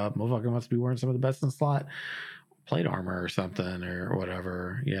 motherfucker must be wearing some of the best in the slot plate armor or something or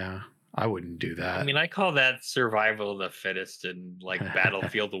whatever. Yeah. I wouldn't do I that. mean, I call that survival of the fittest and like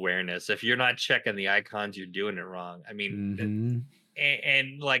battlefield awareness. If you're not checking the icons, you're doing it wrong. I mean, Hmm.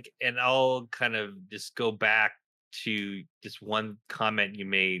 and I'll kind of just go back to just one comment you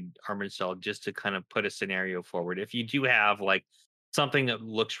made, Armancell, just to kind of put a scenario forward. If you do have like something that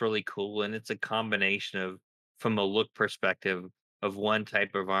looks really cool, and it's a combination of, from a look perspective, of one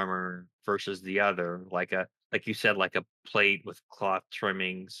type of armor versus the other, like you said, like a plate with cloth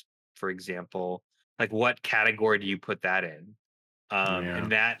trimmings, for example, like what category do you put that in? Yeah.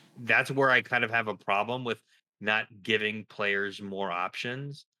 And that's where I kind of have a problem with not giving players more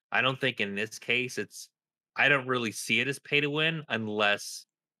options. I don't think in this case I don't really see it as pay to win unless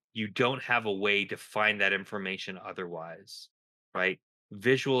you don't have a way to find that information otherwise, right?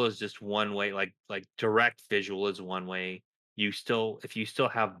 Visual is just one way, like direct visual is one way. If you still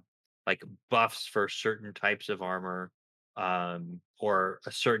have like buffs for certain types of armor, or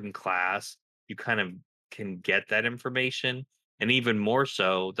a certain class, you kind of can get that information. And even more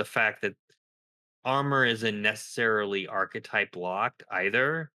so, the fact that armor isn't necessarily archetype locked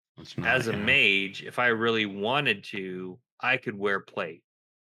either. It's As not. a Yeah. mage, if I really wanted to, I could wear plate.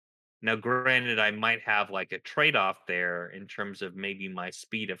 Now, granted, I might have like a trade off there in terms of maybe my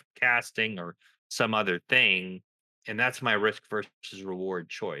speed of casting or some other thing. And that's my risk versus reward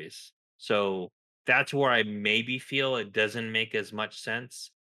choice. So that's where I maybe feel it doesn't make as much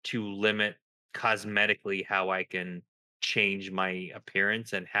sense to limit cosmetically how I can change my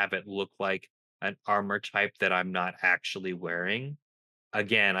appearance and have it look like an armor type that I'm not actually wearing.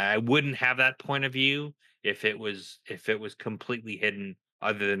 Again, I wouldn't have that point of view if it was completely hidden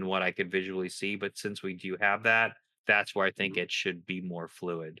other than what I could visually see, but since we do have that, that's where I think Mhm. it should be more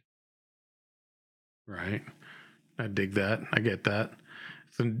fluid. Right. I dig that. I get that.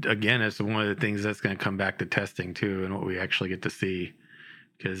 So again, it's one of the things that's going to come back to testing too, and what we actually get to see.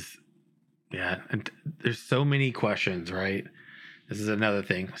 Because yeah, and there's so many questions, right? This is another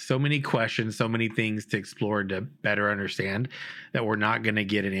thing. So many questions, so many things to explore to better understand that we're not going to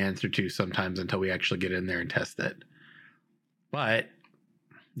get an answer to sometimes until we actually get in there and test it. But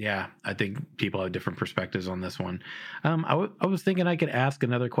yeah, I think people have different perspectives on this one. I was thinking I could ask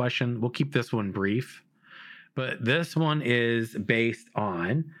another question. We'll keep this one brief, but this one is based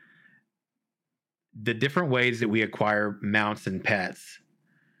on the different ways that we acquire mounts and pets.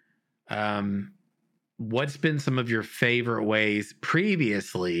 Um, what's been some of your favorite ways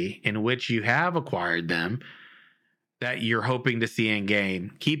previously in which you have acquired them that you're hoping to see in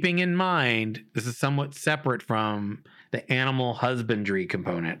game? Keeping in mind, this is somewhat separate from the animal husbandry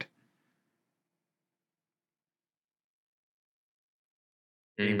component.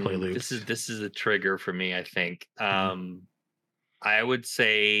 Gameplay loops. This is a trigger for me, I think. Mm, I would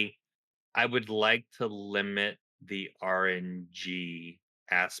say I would like to limit the RNG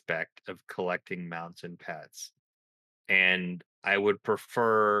aspect of collecting mounts and pets. And I would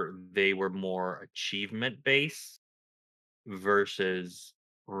prefer they were more achievement based versus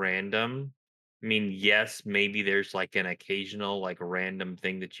random. I mean, yes, maybe there's like an occasional like random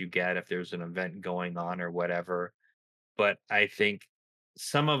thing that you get if there's an event going on or whatever. But I think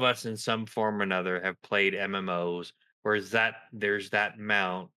some of us in some form or another have played MMOs where is that there's that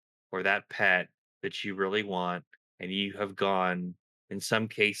mount or that pet that you really want, and you have gone in some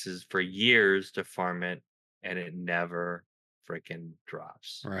cases for years to farm it, and it never freaking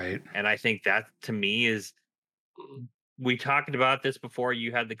drops. right. And I think that to me is, we talked about this before.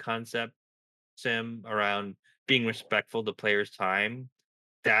 You had the concept, Sim, around being respectful to players' time.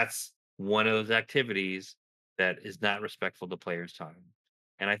 That's one of those activities that is not respectful to players' time.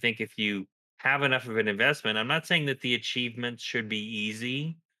 And I think if you have enough of an investment, I'm not saying that the achievements should be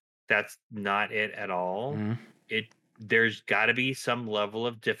easy. that's not it at all. Mhm. There's got to be some level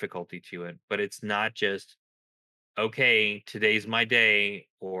of difficulty to it, but it's not just okay, today's my day,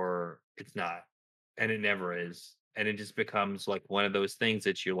 or it's not, and it never is, and it just becomes like one of those things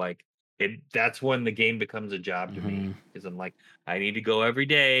that you like. That's when the game becomes a job to me Mhm. because I'm like, I need to go every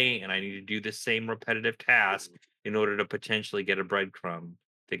day, and I need to do the same repetitive task in order to potentially get a breadcrumb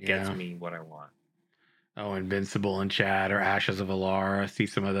that gets Yeah. me what I want. Oh, Invincible in chat or Ashes of Alara. I see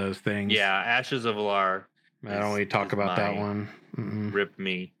some of those things. Yeah, Ashes of Alar I don't really talk is about that my one. Mm-mm. rip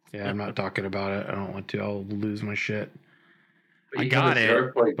me. Yeah, I'm not talking about it. I don't want to. I'll lose my shit. But I you got a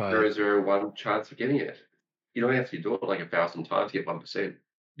got it, but 0.001 chance of getting it. You don't have to do it like 1,000 times to get 1%.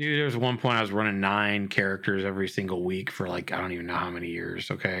 dude, there was one point I was running 9 characters every single week for like I don't even know how many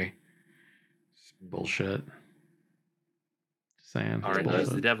years. Okay, it's bullshit. Just saying, it's Yeah, RNG is the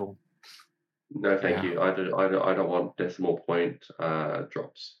bullshit. devil. No, thank Yeah. you. I don't want decimal point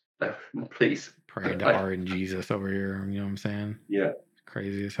drops. Please. Praying to R and Jesus over here. You know what I'm saying? Yeah,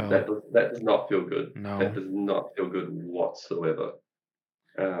 Crazy as hell. that does not feel good. No. That does not feel good whatsoever.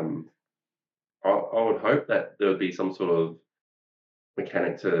 I would hope that there would be some sort of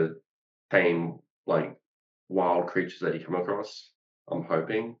mechanic to tame like wild creatures that you come across. I'm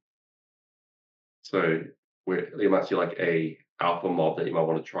hoping. So where you might see like a alpha mob that you might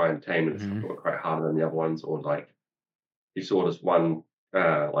want to try and tame, and it's Mhm. quite harder than the other ones, or like you saw this one,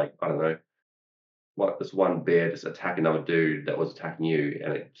 like I don't know, what this one bear just attack another dude that was attacking you,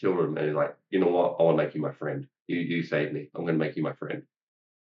 and it killed him. And he's like, you know what? I want to make you my friend. You saved me. I'm going to make you my friend.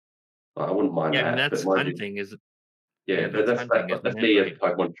 I wouldn't mind Yeah, I mean that, but that's mind you, hunting. Is yeah, Yeah, that's hunting, that's isn't it? me as a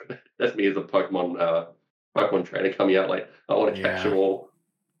Like, Pokemon. That's me as a Pokemon trainer coming out. Like I want to catch Yeah. them all.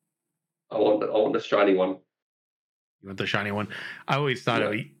 I want the shiny one. You want the shiny one? I always thought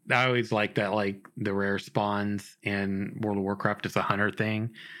Yeah. I always liked that, like the rare spawns in World of Warcraft. It's a hunter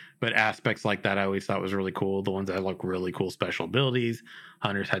thing, but aspects like that I always thought was really cool. The ones that had like really cool special abilities,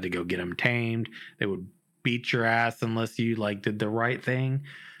 hunters had to go get them tamed. They would beat your ass unless you like did the right thing.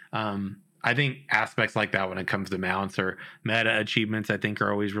 I think aspects like that when it comes to mounts or meta achievements, I think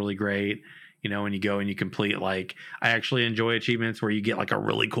are always really great. You know, when you go and you complete like I actually enjoy achievements where you get like a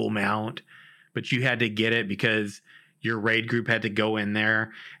really cool mount, but you had to get it because your raid group had to go in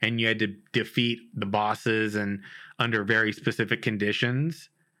there and you had to defeat the bosses and under very specific conditions,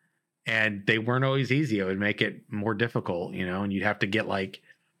 and they weren't always easy. It would make it more difficult, you know, and you'd have to get like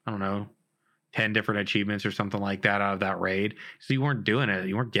I don't know 10 different achievements or something like that out of that raid. So you weren't doing it,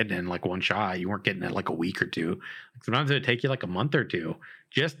 you weren't getting it in like one shot, you weren't getting it like a week or two. Sometimes it'd take you like a month or two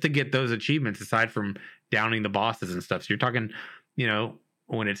just to get those achievements, aside from downing the bosses and stuff. So you're talking, you know,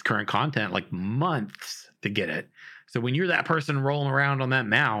 when it's current content, like months to get it. So when you're that person rolling around on that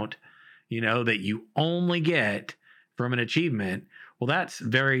mount, you know, that you only get from an achievement, well, that's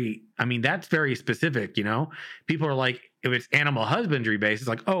very, I mean, that's very specific, you know? People are like, if it's animal husbandry based, it's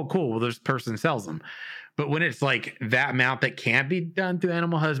like, oh, cool, well, this person sells them. But when it's like that mount that can't be done through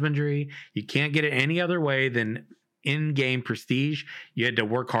animal husbandry, you can't get it any other way than in-game prestige, you had to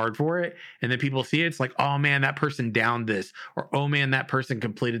work hard for it, and then people see it, it's like, oh man, that person downed this, or oh man, that person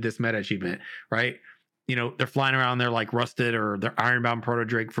completed this meta achievement, right? You know, they're flying around there like rusted or they're ironbound proto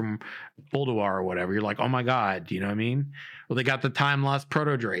drake from Ulduar or whatever. You're like, oh my god, you know what I mean? Well, they got the time lost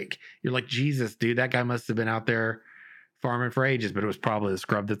proto drake. You're like, Jesus, dude, that guy must have been out there farming for ages, but it was probably a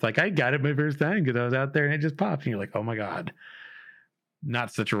scrub that's like, I got it my first time because I was out there and it just popped. And you're like, oh my god,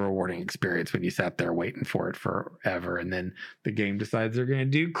 not such a rewarding experience when you sat there waiting for it forever, and then the game decides they're going to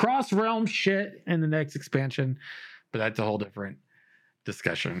do cross realm shit in the next expansion. But that's a whole different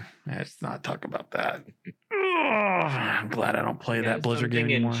discussion. Let's not talk about that. I'm glad I don't play that Blizzard game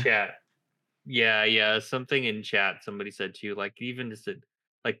something in anymore. chat. Yeah, something in chat. Somebody said too, like even just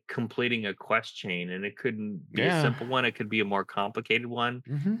like completing a quest chain, and it couldn't be a simple one. It could be a more complicated one.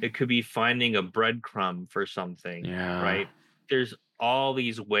 Mhm. It could be finding a breadcrumb for something. Yeah. Right. There's all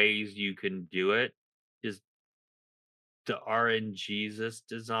these ways you can do it. Just the RNGesus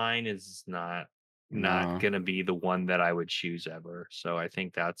design is not No. gonna be the one that I would choose ever. So I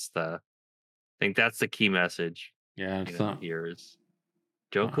think that's the key message. Yeah, You it's know, not, here is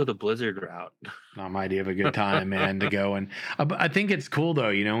don't go the Blizzard route. not my idea of a good time, man, to go. And but I think it's cool though,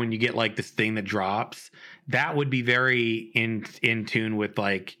 you know, when you get like this thing that drops, that would be very in tune with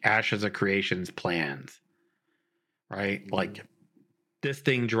like Ashes of Creation's plans, right? Like this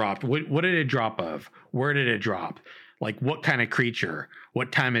thing dropped. What did it drop of? Where did it drop? Like what kind of creature?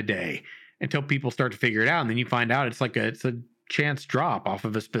 What time of day? Until people start to figure it out, and then you find out it's a chance drop off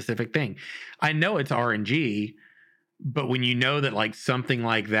of a specific thing. I know it's RNG, but when you know that like something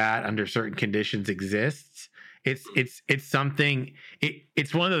like that under certain conditions exists, It's something.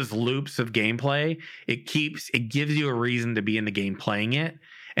 It's one of those loops of gameplay. It gives you a reason to be in the game playing it,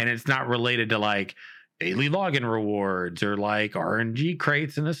 and it's not related to like daily login rewards or like RNG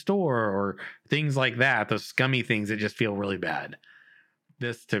crates in a store or things like that. Those scummy things that just feel really bad.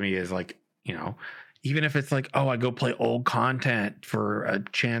 This to me is like, even if it's like, oh, I go play old content for a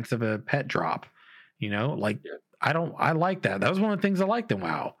chance of a pet drop, like I like that. That was one of the things I liked in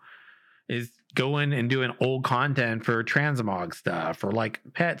WoW is going and doing old content for transmog stuff or like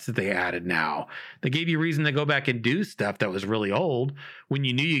pets that they added now. They gave you a reason to go back and do stuff that was really old when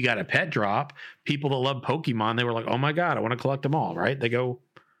you knew you got a pet drop. People that love Pokemon, they were like, oh my God, I want to collect them all, right? They go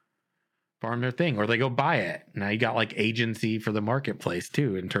farm their thing or they go buy it. Now you got like agency for the marketplace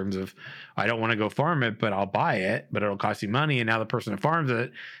too, in terms of I don't want to go farm it, but I'll buy it, but it'll cost you money. And now the person that farms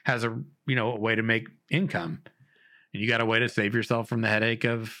it has a way to make income. And you got a way to save yourself from the headache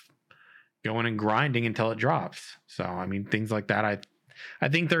of going and grinding until it drops. So, I mean, things like that, I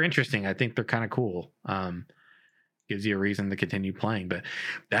think they're interesting. I think they're kind of cool. Gives you a reason to continue playing. But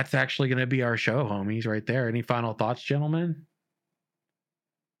that's actually going to be our show, homies, right there. Any final thoughts, gentlemen?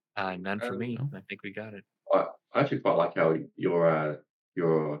 None for me. I think we got it. I actually quite like how your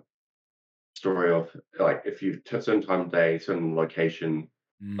story of like if you certain time of day, certain location,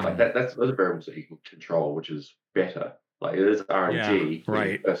 like those are variables that you can control, which is better. Like it is RNG, yeah,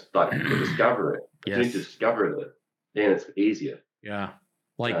 right? Like you discover it. Yes. You need to discover it, then it's easier. Yeah,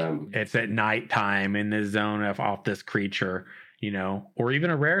 like it's at nighttime in the zone off this creature, or even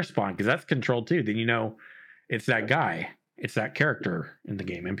a rare spawn because that's controlled too. Then it's that guy. It's that character in the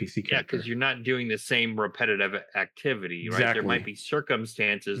game, NPC character. Yeah, because you're not doing the same repetitive activity, right? Exactly. There might be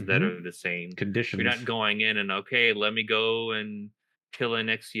circumstances that are the same. Conditions. You're not going in and, okay, let me go and kill an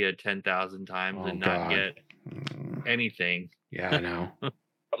Ixia 10,000 times and not get anything. Yeah, I know. I'd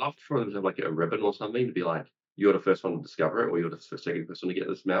love for them to have like a ribbon or something to be like, you're the first one to discover it, or you're the second person to get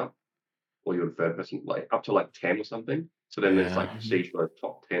this mount, or you're the third person, like up to like 10 or something. So then there's like prestige for the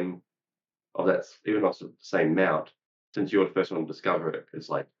top 10 of that, even though it's the same mount. Since you're the first one to discover it, it's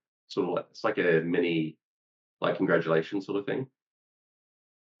like sort of like it's like a mini like congratulations sort of thing.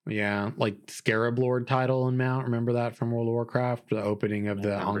 Yeah, like Scarab Lord title and mount. Remember that from World of Warcraft, the opening of the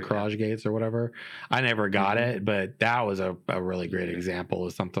Ahn'Qiraj gates or whatever. I never got it, but that was a really great example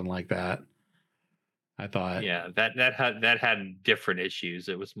of something like that. I thought. Yeah, that had different issues.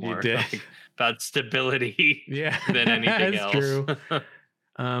 It was more about stability than anything else. True.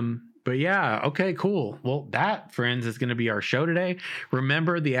 But yeah, okay, cool. Well, that, friends, is going to be our show today.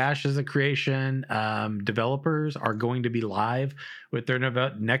 Remember, the Ashes of Creation developers are going to be live with their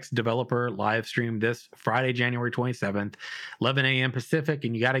next developer live stream this Friday, January 27th, 11 a.m. Pacific.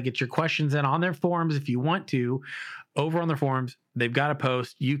 And you got to get your questions in on their forums if you want to. Over on their forums, they've got a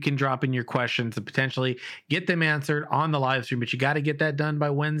post. You can drop in your questions and potentially get them answered on the live stream, but you got to get that done by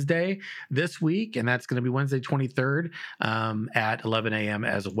Wednesday this week, and that's going to be Wednesday 23rd at 11 a.m.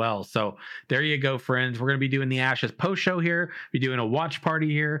 as well. So there you go, friends. We're going to be doing the Ashes post show here. We're doing a watch party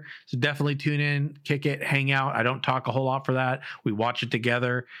here, so definitely tune in, kick it, hang out. I don't talk a whole lot for that. We watch it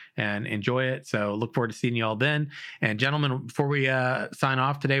together and enjoy it. So look forward to seeing you all then. And gentlemen, before we sign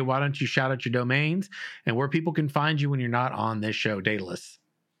off today, why don't you shout out your domains and where people can find you when you're not on this show, Daedalus?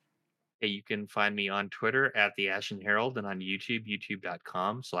 Hey, you can find me on Twitter at The Ashen Herald and on YouTube,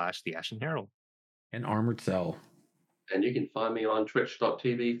 youtube.com/The Ashen Herald. And Armored Cell. And you can find me on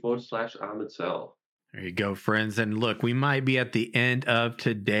twitch.tv/Armored Cell. There you go, friends. And look, we might be at the end of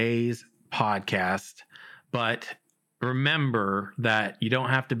today's podcast, but remember that you don't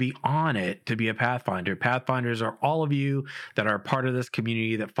have to be on it to be a Pathfinder. Pathfinders are all of you that are part of this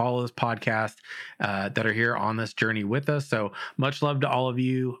community, that follow this podcast, that are here on this journey with us. So much love to all of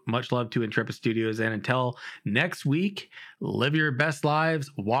you. Much love to Intrepid Studios. And until next week, live your best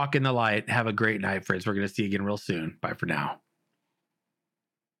lives, walk in the light. Have a great night, friends. We're going to see you again real soon. Bye for now.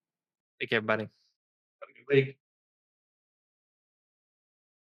 Take care, everybody. Have a good week.